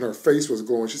next day, and her face was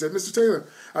glowing. She said, Mr. Taylor,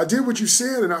 I did what you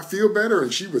said, and I feel better.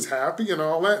 And she was happy and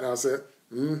all that. And I said,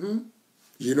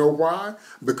 You know why?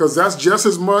 Because that's just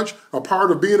as much a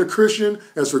part of being a Christian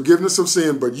as forgiveness of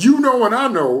sin. But you know and I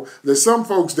know there's some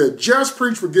folks that just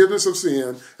preach forgiveness of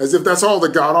sin as if that's all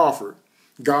that God offered.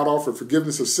 God offered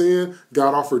forgiveness of sin.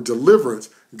 God offered deliverance.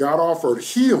 God offered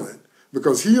healing,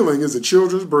 because healing is the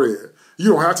children's bread.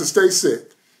 You don't have to stay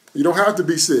sick. You don't have to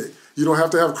be sick. You don't have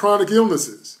to have chronic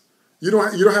illnesses. You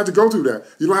don't have to go through that.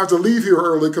 You don't have to leave here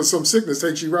early because some sickness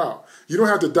takes you out. You don't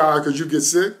have to die because you get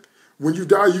sick. When you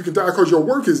die, you can die because your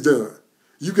work is done.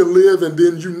 You can live and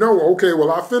then you know, okay,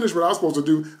 well, I finished what I was supposed to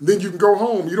do. Then you can go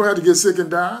home. You don't have to get sick and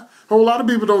die. A whole lot of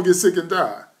people don't get sick and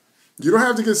die. You don't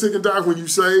have to get sick and die when you're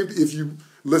saved if you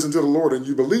listen to the Lord and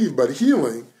you believe. But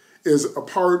healing is a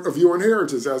part of your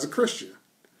inheritance as a Christian.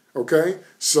 Okay?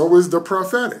 So is the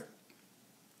prophetic.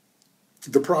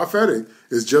 The prophetic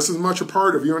is just as much a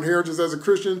part of your inheritance as a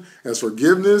Christian as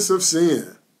forgiveness of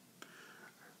sin.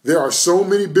 There are so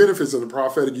many benefits of the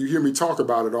prophetic. You hear me talk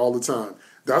about it all the time.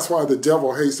 That's why the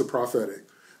devil hates the prophetic.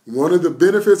 One of the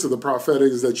benefits of the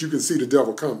prophetic is that you can see the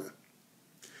devil coming.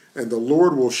 And the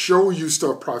Lord will show you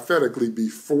stuff prophetically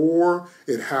before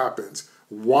it happens.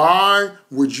 Why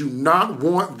would you not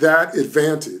want that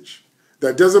advantage?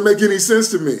 That doesn't make any sense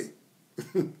to me.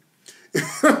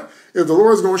 If the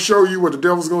Lord's going to show you what the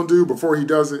devil's going to do before he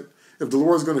does it, if the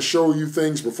Lord's going to show you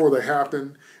things before they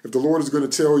happen, if the Lord is going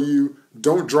to tell you,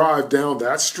 don't drive down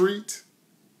that street,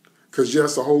 because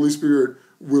yes, the Holy Spirit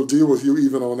will deal with you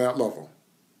even on that level.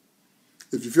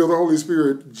 If you feel the Holy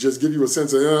Spirit just give you a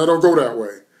sense of, don't go that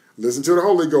way. Listen to the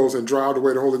Holy Ghost and drive the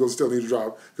way the Holy Ghost is telling you to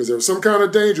drive, because there's some kind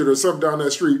of danger, there's something down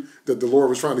that street that the Lord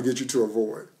was trying to get you to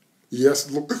avoid.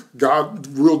 Yes, God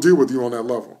will deal with you on that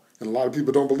level. And a lot of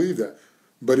people don't believe that.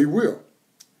 But he will.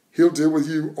 He'll deal with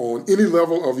you on any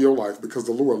level of your life because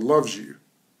the Lord loves you.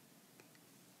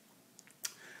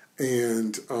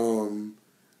 And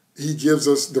he gives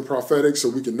us the prophetic so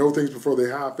we can know things before they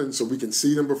happen, so we can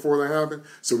see them before they happen,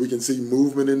 so we can see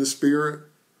movement in the spirit.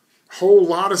 Whole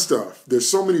lot of stuff. There's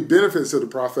so many benefits to the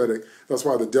prophetic. That's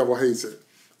why the devil hates it.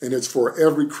 And it's for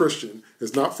every Christian.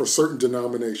 It's not for certain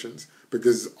denominations.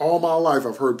 Because all my life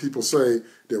I've heard people say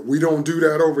that we don't do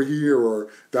that over here, or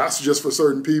that's just for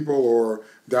certain people, or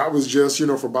that was just,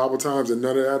 for Bible times, and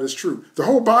none of that is true. The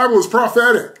whole Bible is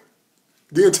prophetic.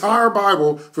 The entire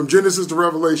Bible from Genesis to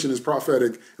Revelation is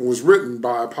prophetic and was written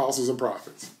by apostles and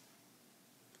prophets.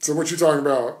 So what you're talking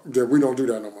about, that we don't do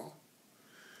that no more.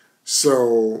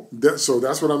 So that's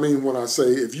what I mean when I say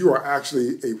if you are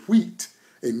actually a wheat,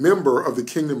 a member of the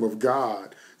kingdom of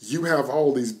God, you have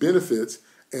all these benefits.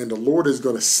 And the Lord is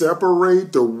going to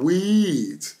separate the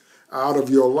weeds out of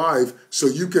your life so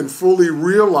you can fully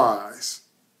realize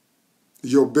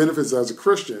your benefits as a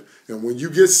Christian. And when you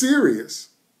get serious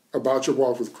about your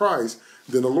walk with Christ,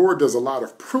 then the Lord does a lot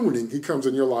of pruning. He comes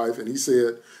in your life and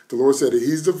the Lord said that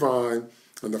he's divine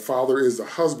and the Father is the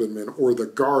husbandman or the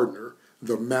gardener,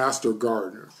 the master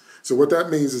gardener. So what that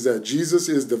means is that Jesus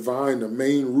is divine, the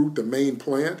main root, the main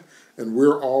plant, and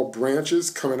we're all branches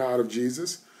coming out of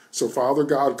Jesus. So Father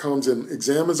God comes and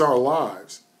examines our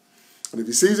lives. And if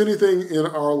he sees anything in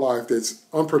our life that's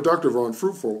unproductive or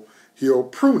unfruitful, he'll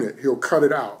prune it. He'll cut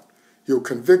it out. He'll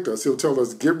convict us. He'll tell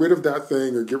us, get rid of that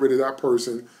thing or get rid of that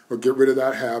person or get rid of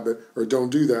that habit or don't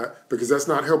do that because that's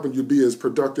not helping you be as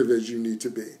productive as you need to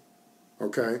be.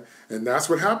 Okay? And that's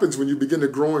what happens when you begin to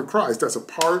grow in Christ. That's a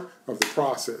part of the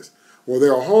process. Well,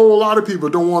 there are a whole lot of people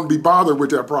who don't want to be bothered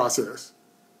with that process.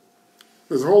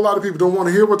 There's a whole lot of people who don't want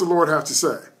to hear what the Lord has to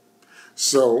say.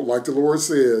 So, like the Lord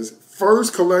says,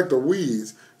 first collect the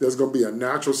weeds. There's going to be a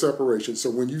natural separation.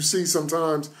 So when you see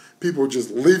sometimes people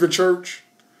just leave a church,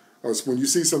 or when you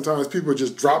see sometimes people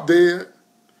just drop dead,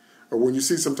 or when you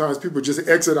see sometimes people just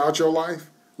exit out your life,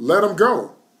 let them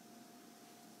go.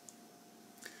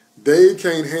 They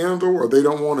can't handle or they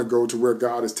don't want to go to where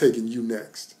God is taking you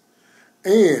next.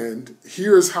 And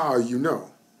here's how you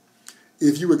know.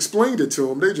 If you explained it to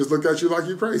them, they just look at you like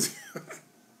you're crazy.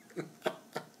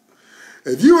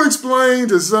 If you explain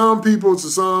to some people, to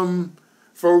some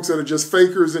folks that are just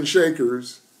fakers and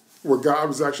shakers, what God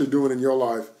was actually doing in your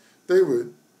life, they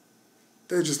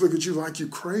just look at you like you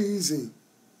crazy.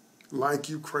 Like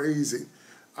you crazy.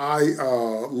 I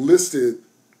listed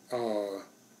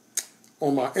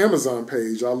on my Amazon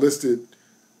page, I listed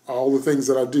all the things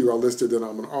that I do. I listed that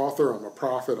I'm an author, I'm a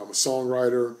prophet, I'm a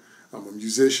songwriter, I'm a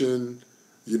musician,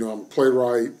 I'm a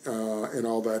playwright, and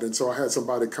all that. And so I had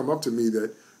somebody come up to me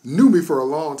that knew me for a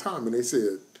long time, and they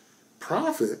said,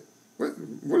 prophet?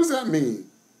 What does that mean?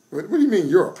 What do you mean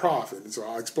you're a prophet? And so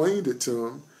I explained it to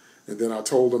them, and then I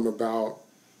told them about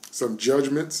some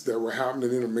judgments that were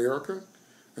happening in America,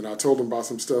 and I told them about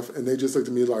some stuff, and they just looked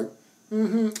at me like,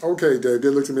 okay, Dave. They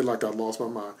looked at me like I'd lost my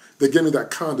mind. They gave me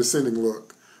that condescending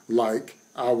look, like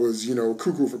I was,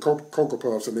 cuckoo for Cocoa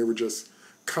Puffs, and they were just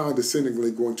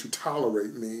condescendingly going to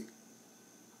tolerate me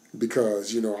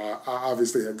because, I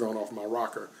obviously had gone off my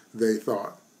rocker, they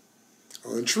thought.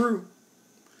 Untrue.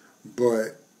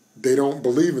 But they don't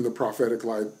believe in the prophetic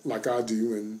like I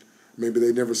do, and maybe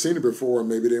they've never seen it before, and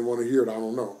maybe they want to hear it. I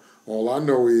don't know. All I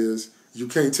know is you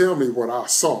can't tell me what I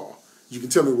saw. You can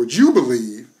tell me what you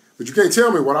believe, but you can't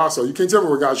tell me what I saw. You can't tell me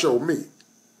what God showed me.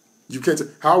 You can't.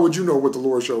 How would you know what the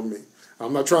Lord showed me?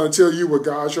 I'm not trying to tell you what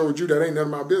God showed you. That ain't none of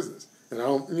my business. And I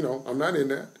don't, I'm not in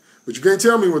that. But you can't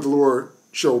tell me what the Lord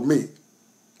showed me.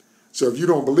 So if you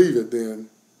don't believe it, then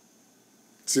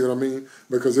see what I mean?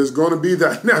 Because there's going to be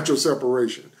that natural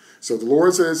separation. So the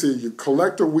Lord says here, you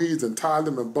collect the weeds and tie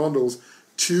them in bundles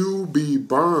to be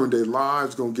burned. Their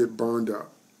lives going to get burned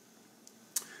up.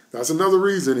 That's another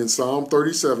reason in Psalm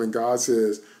 37, God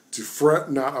says, to fret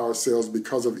not ourselves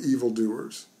because of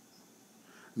evildoers.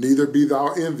 Neither be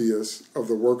thou envious of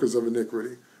the workers of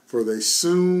iniquity, for they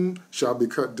soon shall be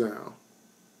cut down.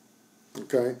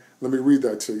 Okay? Let me read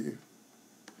that to you.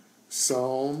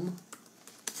 Psalm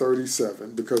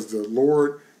 37, because the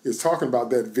Lord is talking about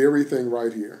that very thing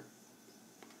right here.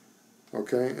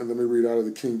 Okay? And let me read out of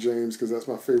the King James, because that's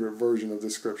my favorite version of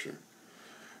this scripture.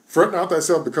 Fret not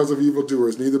thyself because of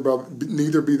evildoers,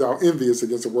 neither be thou envious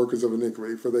against the workers of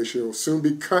iniquity, for they shall soon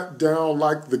be cut down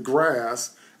like the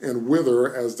grass and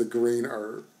wither as the green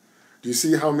herb. Do you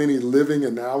see how many living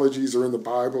analogies are in the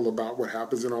Bible about what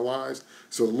happens in our lives?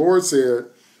 So the Lord said,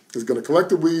 he's going to collect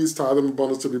the weeds, tie them in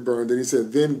bundles to be burned. Then he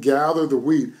said, then gather the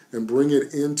wheat and bring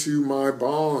it into my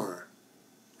barn.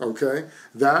 Okay?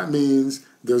 That means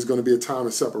there's going to be a time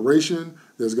of separation.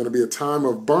 There's going to be a time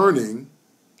of burning.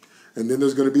 And then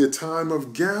there's going to be a time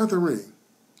of gathering.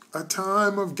 A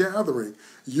time of gathering.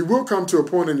 You will come to a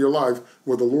point in your life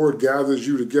where the Lord gathers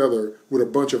you together with a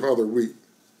bunch of other wheat.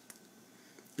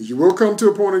 You will come to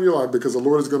a point in your life because the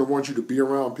Lord is going to want you to be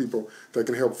around people that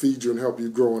can help feed you and help you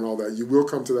grow and all that. You will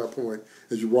come to that point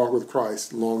as you walk with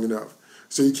Christ long enough.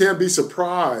 So you can't be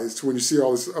surprised when you see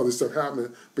all this other stuff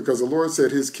happening, because the Lord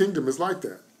said his kingdom is like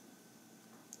that.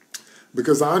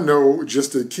 Because I know,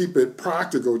 just to keep it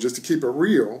practical, just to keep it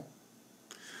real,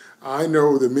 I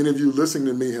know that many of you listening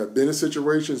to me have been in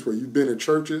situations where you've been in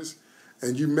churches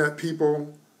and you met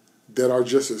people that are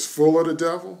just as full of the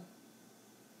devil.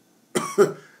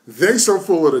 They so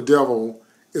full of the devil,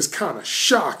 it's kind of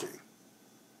shocking.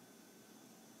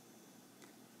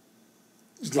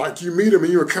 It's like you meet them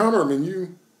and you encounter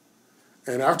them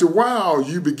and after a while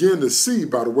you begin to see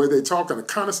by the way they talk and the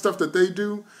kind of stuff that they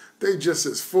do, they just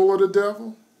as full of the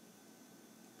devil.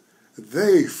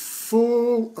 They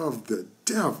full of the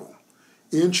devil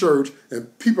in church,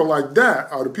 and people like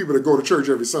that are the people that go to church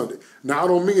every Sunday. Now, I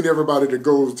don't mean everybody that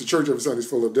goes to church every Sunday is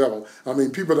full of the devil. I mean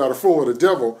people that are full of the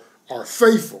devil are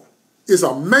faithful. It's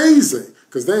amazing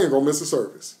because they ain't going to miss a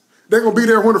service. They're going to be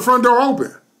there when the front door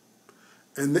open.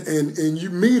 And you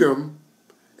meet them,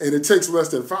 And it takes less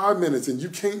than 5 minutes, and you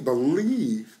can't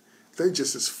believe they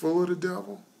just as full of the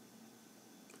devil.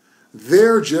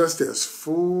 They're just as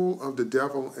full of the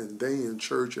devil, and they in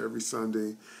church every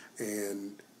Sunday,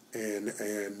 and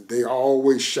they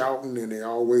always shouting, and they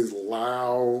always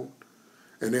loud,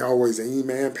 and they always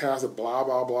amen, pastor, blah,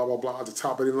 blah, blah, blah, blah, at the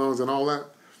top of their lungs and all that.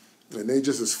 And they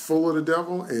just as full of the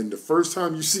devil. And the first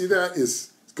time you see that,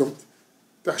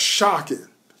 that's shocking.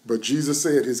 But Jesus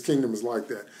said his kingdom is like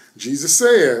that. Jesus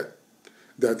said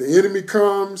that the enemy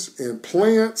comes and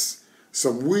plants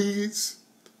some weeds,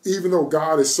 even though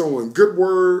God is sowing good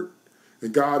word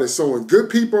and God is sowing good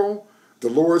people. The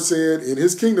Lord said in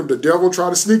his kingdom, the devil try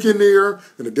to sneak in there,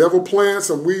 and the devil plants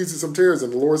some weeds and some tares.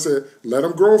 And the Lord said, let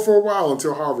them grow for a while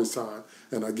until harvest time.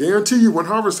 And I guarantee you, when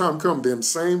harvest time comes, them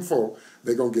same folk,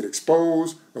 they're going to get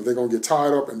exposed, or they're going to get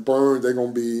tied up and burned. They're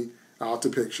going to be out the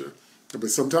picture. But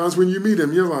sometimes when you meet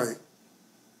them, you're like,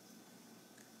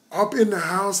 up in the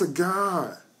house of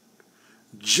God,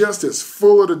 just as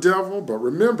full of the devil. But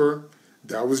remember,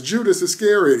 that was Judas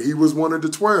Iscariot. He was one of the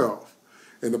 12.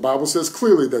 And the Bible says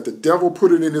clearly that the devil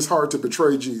put it in his heart to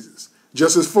betray Jesus.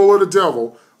 Just as full of the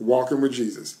devil, walking with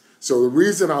Jesus. So the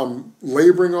reason I'm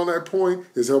laboring on that point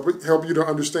is help you to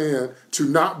understand to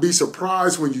not be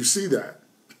surprised when you see that.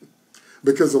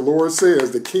 Because the Lord says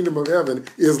the kingdom of heaven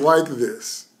is like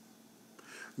this.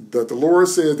 That the Lord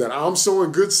says that I'm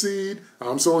sowing good seed,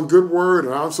 I'm sowing good word,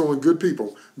 and I'm sowing good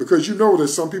people. Because you know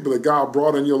there's some people that God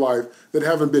brought in your life that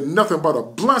haven't been nothing but a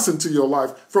blessing to your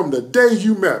life from the day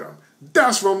you met them.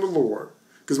 That's from the Lord.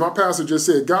 Because my pastor just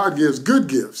said God gives good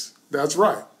gifts. That's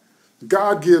right.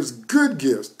 God gives good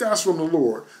gifts. That's from the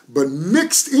Lord. But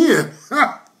mixed in,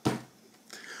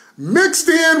 mixed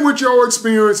in with your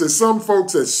experience is some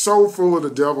folks that's so full of the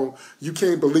devil, you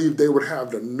can't believe they would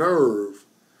have the nerve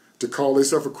to call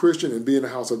themselves a Christian and be in the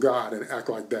house of God and act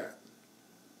like that.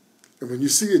 And when you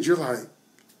see it, you're like,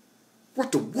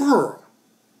 what the world?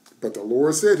 But the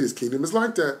Lord said his kingdom is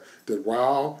like that, that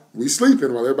while we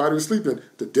sleeping, while everybody was sleeping,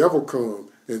 the devil come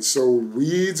and sow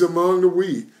weeds among the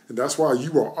wheat. And that's why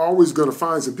you are always going to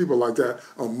find some people like that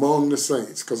among the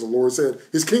saints, because the Lord said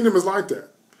his kingdom is like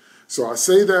that. So I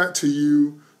say that to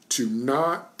you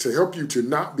to help you to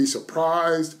not be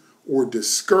surprised or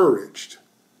discouraged.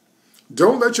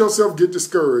 Don't let yourself get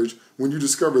discouraged when you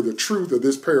discover the truth of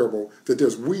this parable, that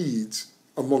there's weeds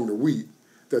among the wheat,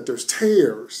 that there's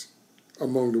tares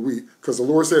among the wheat, because the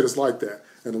Lord said it's like that.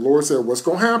 And the Lord said what's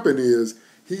going to happen is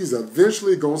he's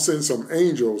eventually going to send some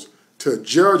angels to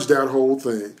judge that whole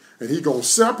thing. And he's going to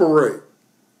separate.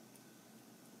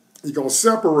 He's going to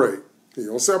separate. He's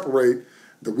going to separate.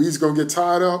 The weeds going to get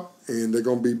tied up, and they're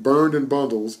going to be burned in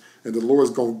bundles, and the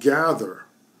Lord's going to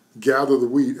gather the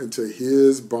wheat into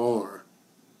his barn.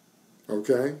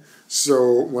 Okay?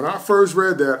 So when I first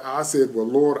read that, I said, well,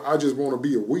 Lord, I just want to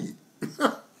be a wheat.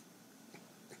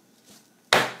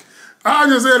 I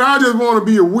just want to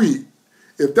be a wheat.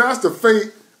 If that's the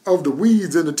fate of the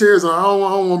weeds and the tares, I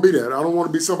don't want to be that. I don't want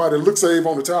to be somebody that looks saved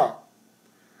on the top.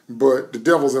 But the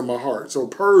devil's in my heart. So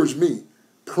purge me,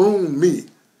 prune me,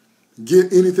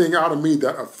 get anything out of me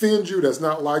that offends you, that's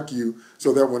not like you,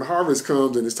 so that when harvest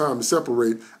comes and it's time to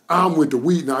separate, I'm with the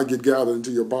wheat and I get gathered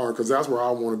into your barn, because that's where I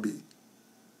want to be.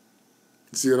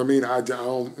 You see what I mean? I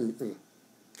don't.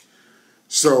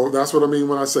 So that's what I mean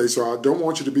when I say, so I don't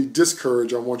want you to be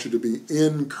discouraged. I want you to be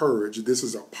encouraged. This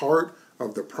is a part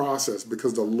of the process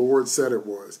because the Lord said it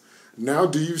was. Now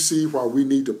do you see why we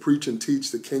need to preach and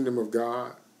teach the kingdom of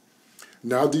God?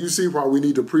 Now do you see why we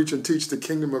need to preach and teach the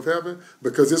kingdom of heaven?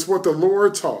 Because it's what the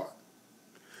Lord taught.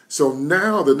 So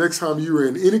now the next time you're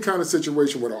in any kind of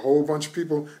situation with a whole bunch of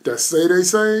people that say they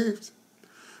saved,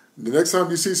 the next time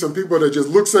you see some people that just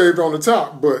look saved on the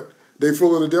top, but they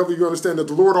full of the devil, you understand that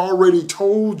the Lord already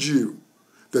told you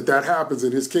that that happens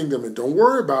in his kingdom. And don't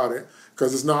worry about it,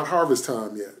 because it's not harvest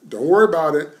time yet. Don't worry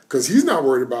about it, because he's not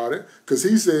worried about it, because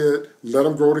he said, let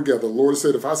them grow together. The Lord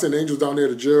said, if I send angels down there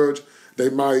to judge, they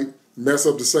might mess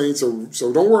up the saints,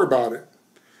 so don't worry about it.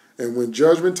 And when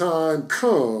judgment time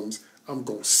comes, I'm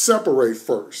going to separate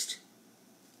first.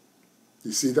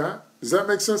 You see that? Does that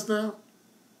make sense now?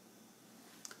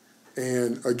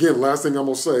 And again, last thing I'm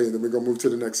going to say, and then we're going to move to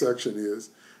the next section, is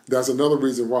that's another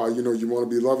reason why, you want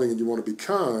to be loving and you want to be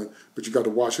kind, but you got to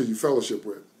watch who you fellowship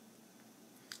with.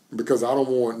 Because I don't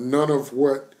want none of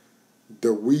what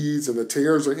the weeds and the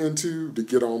tares are into to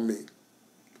get on me.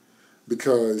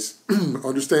 Because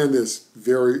understand this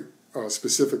very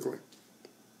specifically.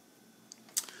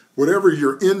 Whatever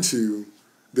you're into,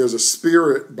 there's a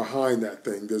spirit behind that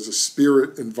thing. There's a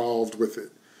spirit involved with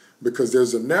it. Because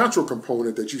there's a natural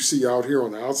component that you see out here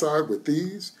on the outside with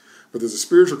these, but there's a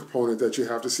spiritual component that you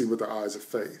have to see with the eyes of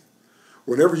faith.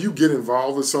 Whenever you get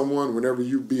involved with someone, whenever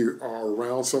you are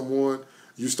around someone,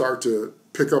 you start to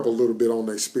pick up a little bit on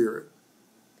their spirit.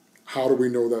 How do we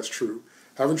know that's true?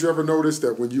 Haven't you ever noticed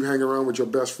that when you hang around with your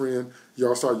best friend,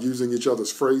 y'all start using each other's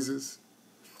phrases?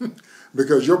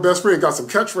 Because your best friend got some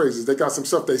catchphrases. They got some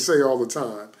stuff they say all the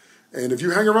time. And if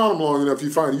you hang around them long enough,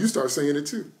 you find you start saying it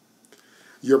too.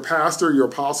 Your pastor, your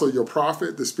apostle, your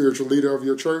prophet, the spiritual leader of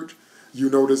your church, you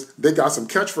notice they got some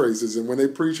catchphrases. And when they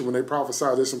preach and when they prophesy,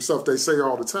 there's some stuff they say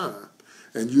all the time.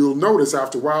 And you'll notice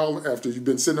after a while, after you've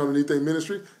been sitting underneath their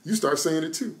ministry, you start saying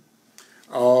it too.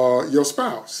 Your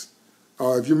spouse.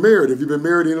 If you're married, if you've been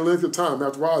married any length of time,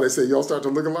 after a while they say y'all start to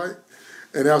look alike.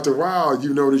 And after a while,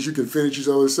 you notice you can finish each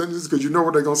other's sentences because you know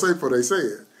what they're going to say before they say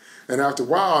it. And after a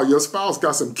while, your spouse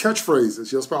got some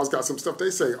catchphrases. Your spouse got some stuff they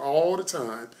say all the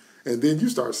time. And then you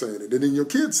start saying it. And then your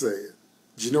kids say it.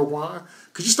 Do you know why?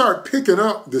 Because you start picking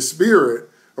up the spirit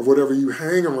of whatever you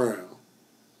hang around.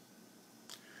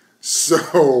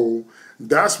 So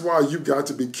that's why you got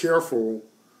to be careful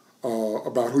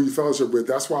about who you fellowship with.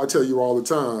 That's why I tell you all the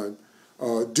time,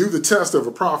 do the test of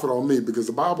a prophet on me, because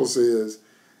the Bible says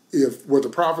if what the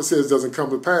prophet says doesn't come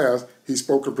to pass, he's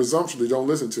spoken presumptuously, don't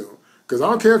listen to him. Because I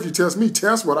don't care if you test me,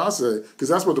 test what I say, because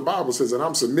that's what the Bible says, and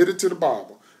I'm submitted to the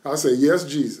Bible. I say, yes,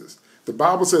 Jesus. The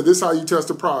Bible said this is how you test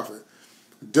a prophet.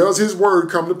 Does his word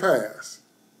come to pass?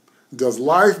 Does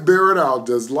life bear it out?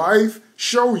 Does life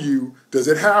show you, does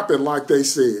it happen like they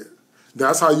said?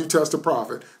 That's how you test a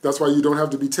prophet. That's why you don't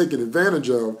have to be taken advantage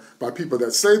of by people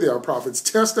that say they are prophets.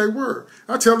 Test their word.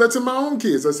 I tell that to my own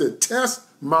kids. I said, test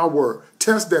my word.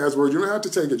 Test Dad's word. You don't have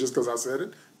to take it just because I said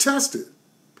it. Test it.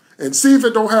 And see if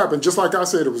it don't happen just like I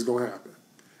said it was going to happen.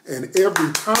 And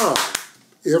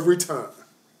every time.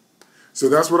 So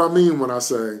that's what I mean when I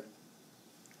say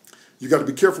you got to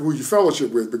be careful who you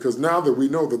fellowship with, because now that we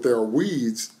know that there are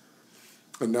weeds,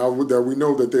 and now that we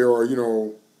know that there are,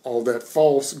 all that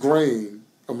false grain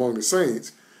among the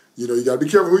saints, you got to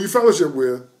be careful who you fellowship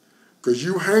with, because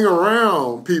you hang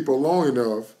around people long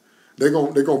enough, they're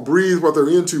gonna breathe what they're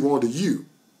into onto you.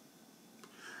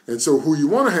 And so who you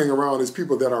want to hang around is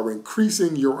people that are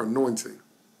increasing your anointing.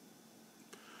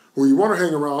 Who you want to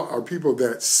hang around are people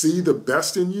that see the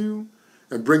best in you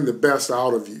and bring the best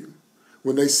out of you.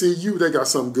 When they see you, they got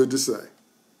something good to say.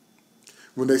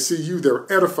 When they see you,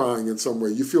 they're edifying in some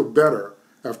way. You feel better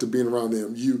after being around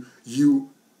them. You,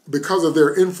 because of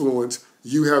their influence,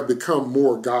 you have become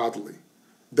more godly.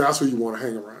 That's who you want to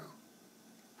hang around.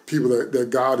 People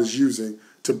that God is using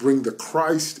to bring the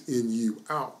Christ in you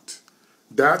out.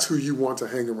 That's who you want to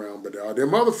hang around. But there are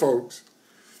them other folks,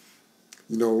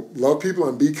 love people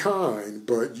and be kind,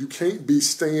 but you can't be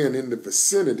staying in the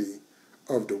vicinity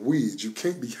of the weeds. You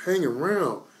can't be hanging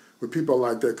around with people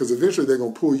like that, because eventually they're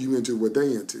going to pull you into what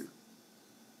they into.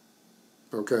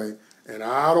 Okay? And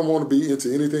I don't want to be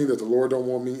into anything that the Lord don't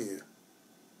want me in.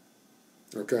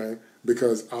 Okay?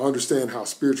 Because I understand how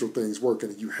spiritual things work,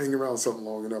 and if you hang around something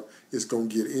long enough, it's going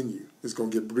to get in you. It's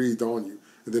going to get breathed on you,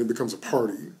 and then it becomes a part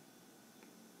of you.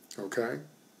 Okay?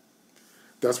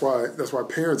 That's why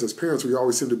parents, as parents, we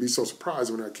always seem to be so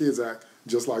surprised when our kids act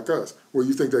just like us. Where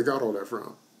you think they got all that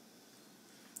from?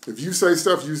 If you say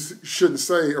stuff you shouldn't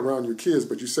say around your kids,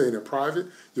 but you say it in private,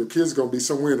 your kid's going to be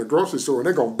somewhere in the grocery store, and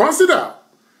they're going to bust it out.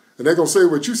 And they're going to say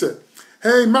what you said.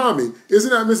 Hey, Mommy, isn't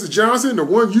that Mrs. Johnson? The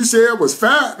one you said was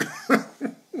fat?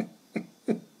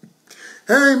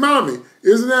 Hey, Mommy,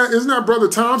 isn't that Brother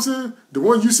Thompson? The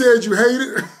one you said you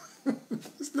hated?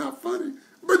 It's not funny.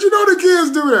 But the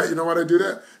kids do that. You know why they do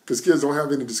that? Because kids don't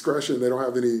have any discretion. They don't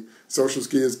have any social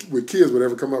skills. With kids,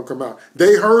 whatever come out.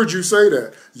 They heard you say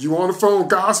that. You on the phone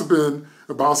gossiping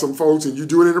about some folks, and you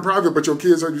do it in private, but your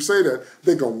kids heard you say that.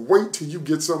 They're going to wait till you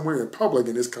get somewhere in public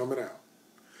and it's coming out.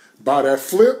 By that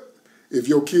flip, if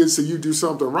your kids see you do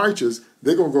something righteous,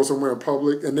 they're going to go somewhere in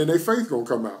public, and then their faith going to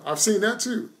come out. I've seen that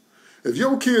too. If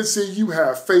your kids see you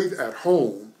have faith at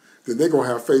home, then they're going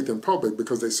to have faith in public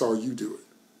because they saw you do it.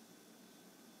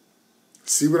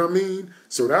 See what I mean?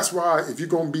 So that's why if you're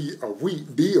going to be a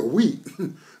wheat, be a wheat.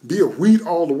 Be a wheat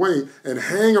all the way, and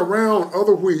hang around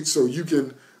other wheat so you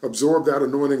can absorb that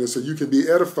anointing and so you can be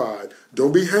edified.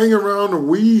 Don't be hanging around the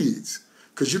weeds,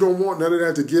 because you don't want none of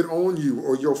that to get on you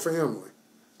or your family.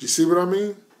 Do you see what I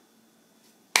mean?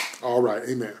 All right,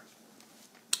 amen.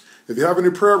 If you have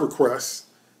any prayer requests,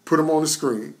 put them on the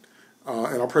screen,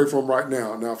 and I'll pray for them right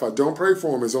now. Now, if I don't pray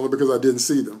for them, it's only because I didn't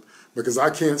see them, because I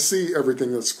can't see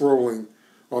everything that's scrolling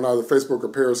on either Facebook or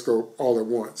Periscope all at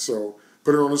once. So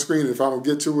put it on the screen, and if I don't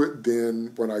get to it,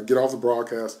 then when I get off the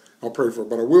broadcast, I'll pray for it.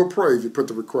 But I will pray if you put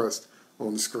the request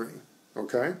on the screen,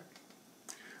 okay?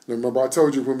 Now, remember, I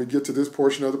told you when we get to this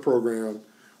portion of the program,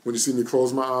 When you see me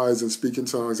close my eyes and speak in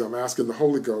tongues, I'm asking the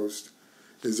Holy Ghost,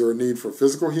 is there a need for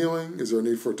physical healing? Is there a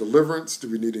need for deliverance? Do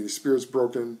we need any spirits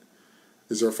broken?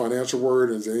 Is there a financial word?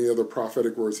 And is there any other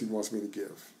prophetic words he wants me to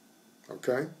give?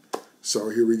 Okay? So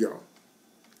here we go.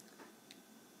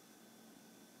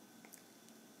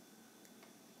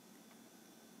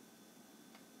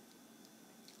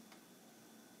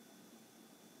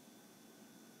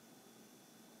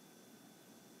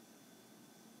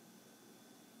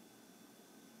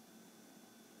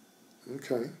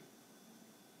 Okay.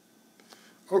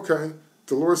 Okay.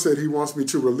 The Lord said he wants me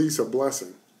to release a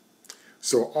blessing.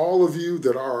 So all of you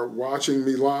that are watching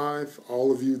me live,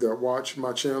 all of you that watch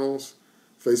my channels,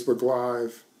 Facebook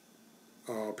Live,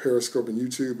 Periscope and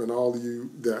YouTube, and all of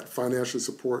you that financially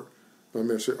support my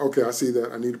ministry. Okay, I see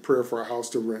that. I need a prayer for a house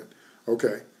to rent.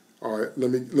 Okay. All right.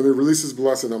 Let me release this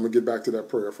blessing. I'm going to get back to that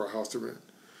prayer for a house to rent.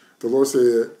 The Lord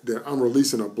said that I'm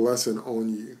releasing a blessing on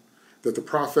you, that the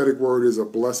prophetic word is a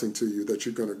blessing to you, that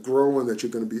you're going to grow and that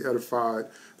you're going to be edified,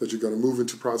 that you're going to move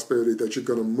into prosperity, that you're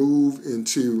going to move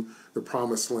into the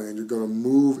promised land. You're going to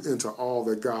move into all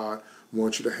that God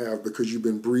wants you to have because you've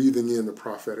been breathing in the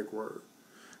prophetic word.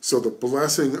 So the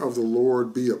blessing of the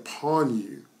Lord be upon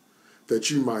you,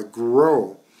 that you might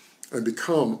grow and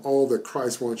become all that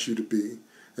Christ wants you to be,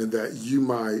 and that you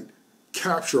might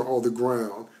capture all the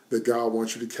ground that God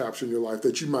wants you to capture in your life,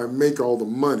 that you might make all the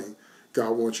money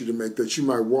God wants you to make, that you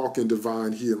might walk in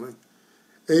divine healing.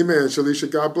 Amen, Shalisha.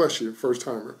 God bless you, first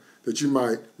timer. That you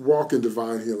might walk in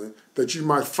divine healing, that you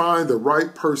might find the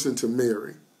right person to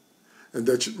marry, and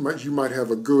that you might have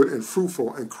a good and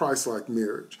fruitful and Christ-like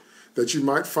marriage, that you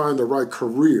might find the right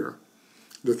career,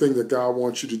 the thing that God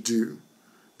wants you to do,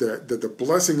 that the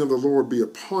blessing of the Lord be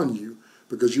upon you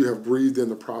because you have breathed in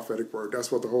the prophetic word.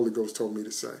 That's what the Holy Ghost told me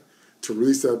to say, to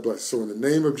release that blessing. So in the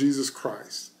name of Jesus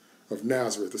Christ of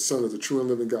Nazareth, the Son of the true and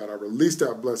living God, I release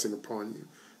that blessing upon you.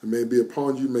 And may it be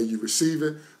upon you, may you receive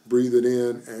it, breathe it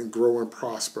in, and grow and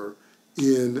prosper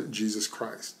in Jesus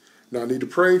Christ. Now I need to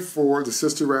pray for the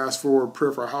sister who asked for a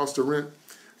prayer for a house to rent.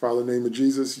 Father, in the name of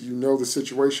Jesus, you know the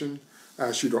situation. I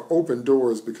ask you to open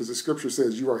doors because the scripture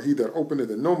says you are he that openeth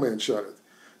and no man shutteth,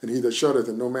 and he that shutteth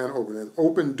and no man openeth.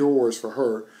 Open doors for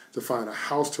her to find a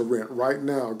house to rent right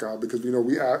now, God, because we know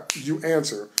you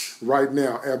answer right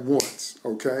now at once,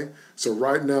 okay? So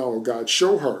right now, oh God,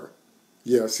 show her.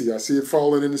 Yeah, see, I see it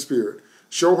falling in the spirit.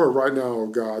 Show her right now, oh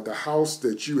God, the house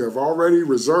that you have already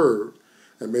reserved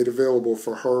and made available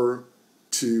for her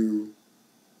to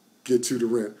get to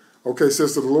rent. Okay,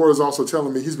 sister, the Lord is also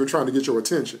telling me he's been trying to get your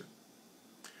attention.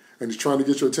 And he's trying to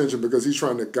get your attention because he's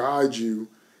trying to guide you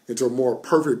into a more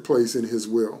perfect place in his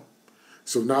will.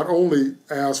 So not only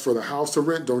ask for the house to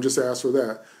rent, don't just ask for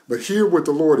that, but hear what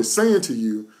the Lord is saying to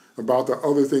you about the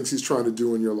other things he's trying to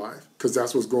do in your life, because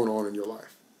that's what's going on in your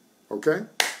life. Okay?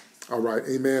 All right.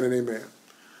 Amen and amen.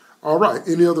 All right.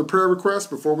 Any other prayer requests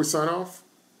before we sign off?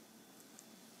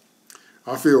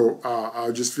 I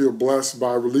just feel blessed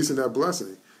by releasing that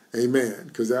blessing. Amen.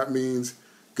 Because that means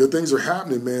good things are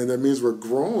happening, man. That means we're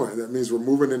growing. That means we're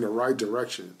moving in the right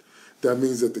direction. That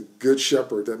means that the good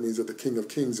shepherd, that means that the King of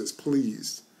Kings is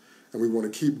pleased. And we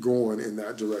want to keep going in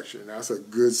that direction. That's a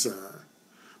good sign.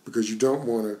 Because you don't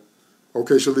want to,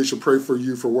 okay, Shalisha, pray for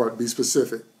you for what? Be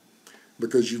specific.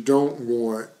 Because you don't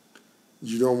want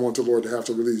the Lord to have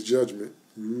to release judgment.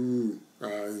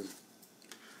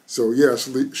 So yeah,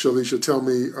 Shalisha, tell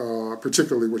me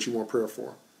particularly what you want prayer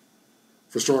for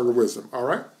stronger wisdom. All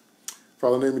right?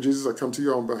 Father, in the name of Jesus, I come to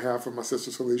you on behalf of my sister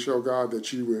Shalisha, oh God,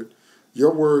 that you would,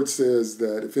 your word says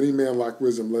that if any man lack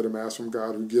wisdom, let him ask from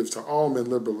God, who gives to all men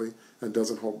liberally and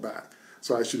doesn't hold back.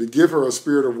 So I ask you to give her a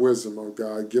spirit of wisdom, oh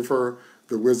God. Give her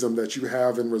the wisdom that you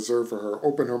have in reserve for her.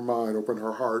 Open her mind, open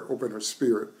her heart, open her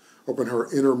spirit, open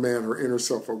her inner man, her inner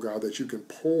self, oh God, that you can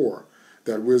pour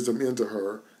that wisdom into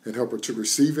her and help her to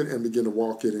receive it and begin to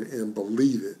walk it and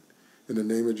believe it. In the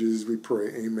name of Jesus we pray,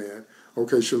 amen.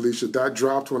 Okay, Shalisha, that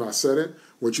dropped when I said it.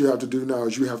 What you have to do now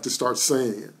is you have to start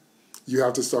saying it. You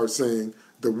have to start saying,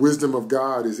 the wisdom of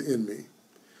God is in me.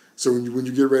 So when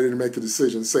you get ready to make a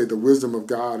decision, say, the wisdom of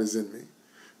God is in me.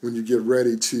 When you get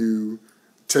ready to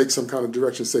take some kind of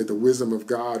direction, say, the wisdom of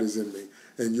God is in me.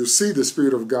 And you'll see the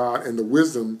Spirit of God and the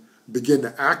wisdom begin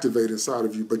to activate inside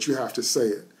of you, but you have to say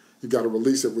it. You got to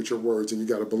release it with your words, and you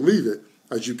got to believe it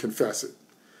as you confess it.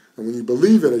 And when you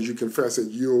believe it as you confess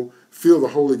it, you'll feel the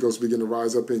Holy Ghost begin to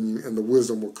rise up in you, and the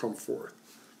wisdom will come forth.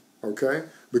 Okay?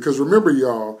 Because remember,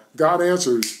 y'all, God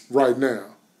answers right now.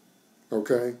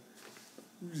 Okay?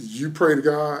 You pray to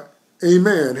God.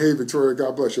 Amen. Hey, Victoria,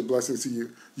 God bless you. Blessings to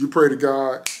you. You pray to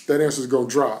God. That answer is going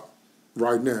to drop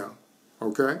right now.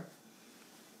 Okay?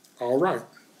 All right.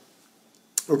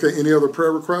 Okay, any other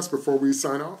prayer requests before we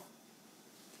sign off?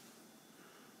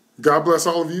 God bless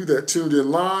all of you that tuned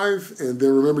in live. And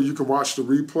then remember, you can watch the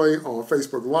replay on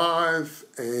Facebook Live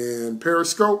and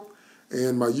Periscope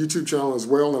and my YouTube channel as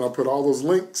well. And I'll put all those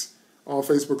links on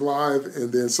Facebook Live.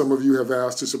 And then some of you have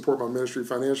asked to support my ministry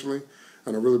financially,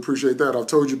 and I really appreciate that. I've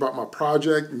told you about my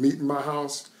project, Meet in My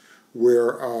House,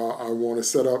 where I want to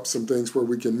set up some things where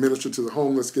we can minister to the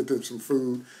homeless, get them some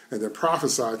food, and then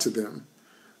prophesy to them.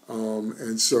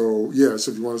 And so, yeah,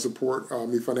 so if you want to support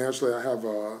me financially, I have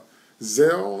a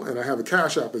Zelle and I have a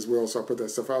Cash App as well, so I put that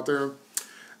stuff out there.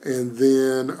 And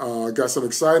then I got some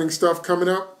exciting stuff coming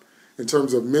up in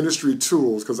terms of ministry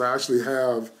tools, because I actually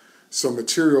have some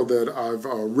material that I've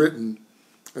written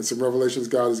and some revelations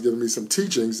God has given me, some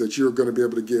teachings that you're going to be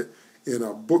able to get in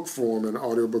a book form and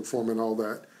audio book form and all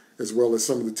that, as well as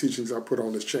some of the teachings I put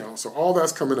on this channel. So all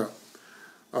that's coming up.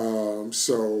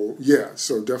 So yeah,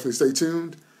 so definitely stay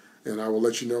tuned, and I will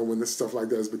let you know when this stuff like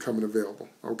that is becoming available.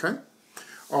 Okay?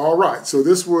 All right, so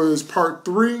this was part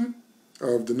 3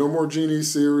 of the No More Genie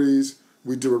series,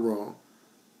 We Do It Wrong.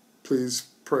 Please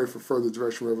pray for further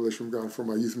direction, revelation from God for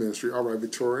my youth ministry. All right,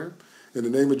 Victoria. In the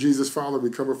name of Jesus, Father, we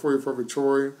come before you for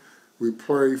Victoria. We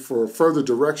pray for further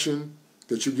direction,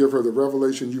 that you give her the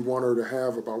revelation you want her to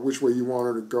have about which way you want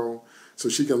her to go, so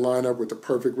she can line up with the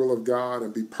perfect will of God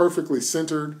and be perfectly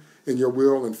centered in your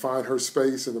will and find her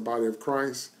space in the body of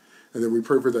Christ. And then we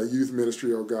pray for that youth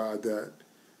ministry, oh God, that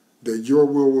your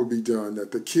will be done,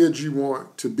 that the kids you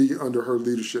want to be under her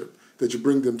leadership, that you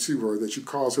bring them to her, that you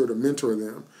cause her to mentor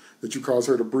them, that you cause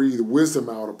her to breathe wisdom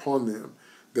out upon them,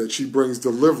 that she brings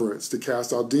deliverance to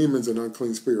cast out demons and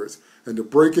unclean spirits, and to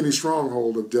break any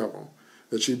stronghold of devil,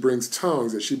 that she brings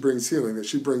tongues, that she brings healing, that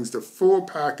she brings the full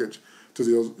package to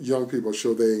the young people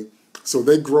so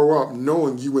they grow up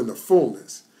knowing you in the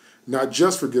fullness, not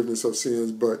just forgiveness of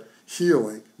sins, but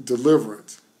healing,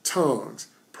 deliverance, tongues,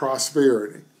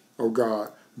 prosperity. Oh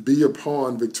God, be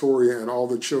upon Victoria and all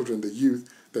the children, the youth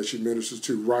that she ministers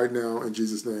to right now in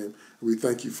Jesus' name. We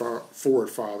thank you for it,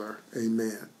 Father.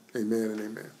 Amen. Amen and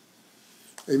amen.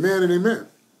 Amen and amen.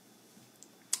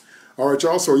 All right,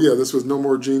 y'all. So, yeah, this was No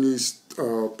More Genies,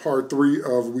 part 3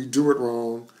 of We Do It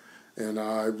Wrong. And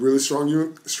I really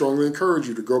strongly encourage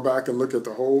you to go back and look at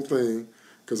the whole thing,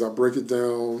 because I break it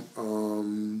down.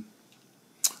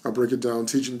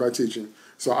 Teaching by teaching.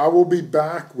 So I will be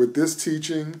back with this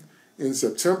teaching in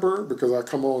September, because I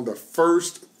come on the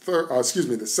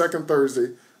second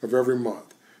Thursday of every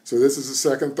month. So this is the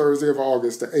second Thursday of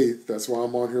August, the 8th. That's why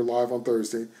I'm on here live on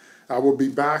Thursday. I will be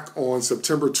back on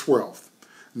September 12th.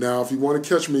 Now, if you want to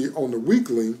catch me on the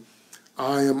weekly,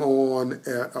 I am on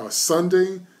at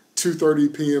Sunday,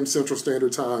 2:30 p.m. Central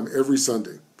Standard Time every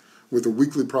Sunday with a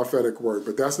weekly prophetic word.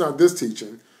 But that's not this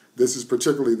teaching. This is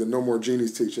particularly the No More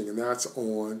Genies teaching, and that's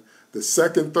on the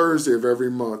second Thursday of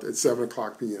every month at 7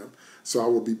 o'clock p.m. So I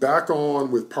will be back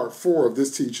on with part 4 of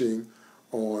this teaching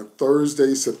on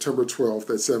Thursday, September 12th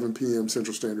at 7 p.m.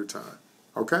 Central Standard Time.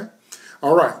 Okay?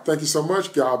 All right. Thank you so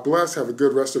much. God bless. Have a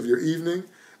good rest of your evening.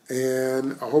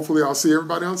 And hopefully I'll see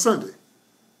everybody on Sunday.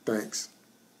 Thanks.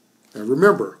 And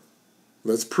remember,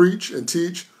 let's preach and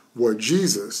teach what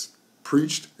Jesus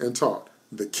preached and taught,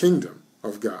 the kingdom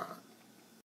of God.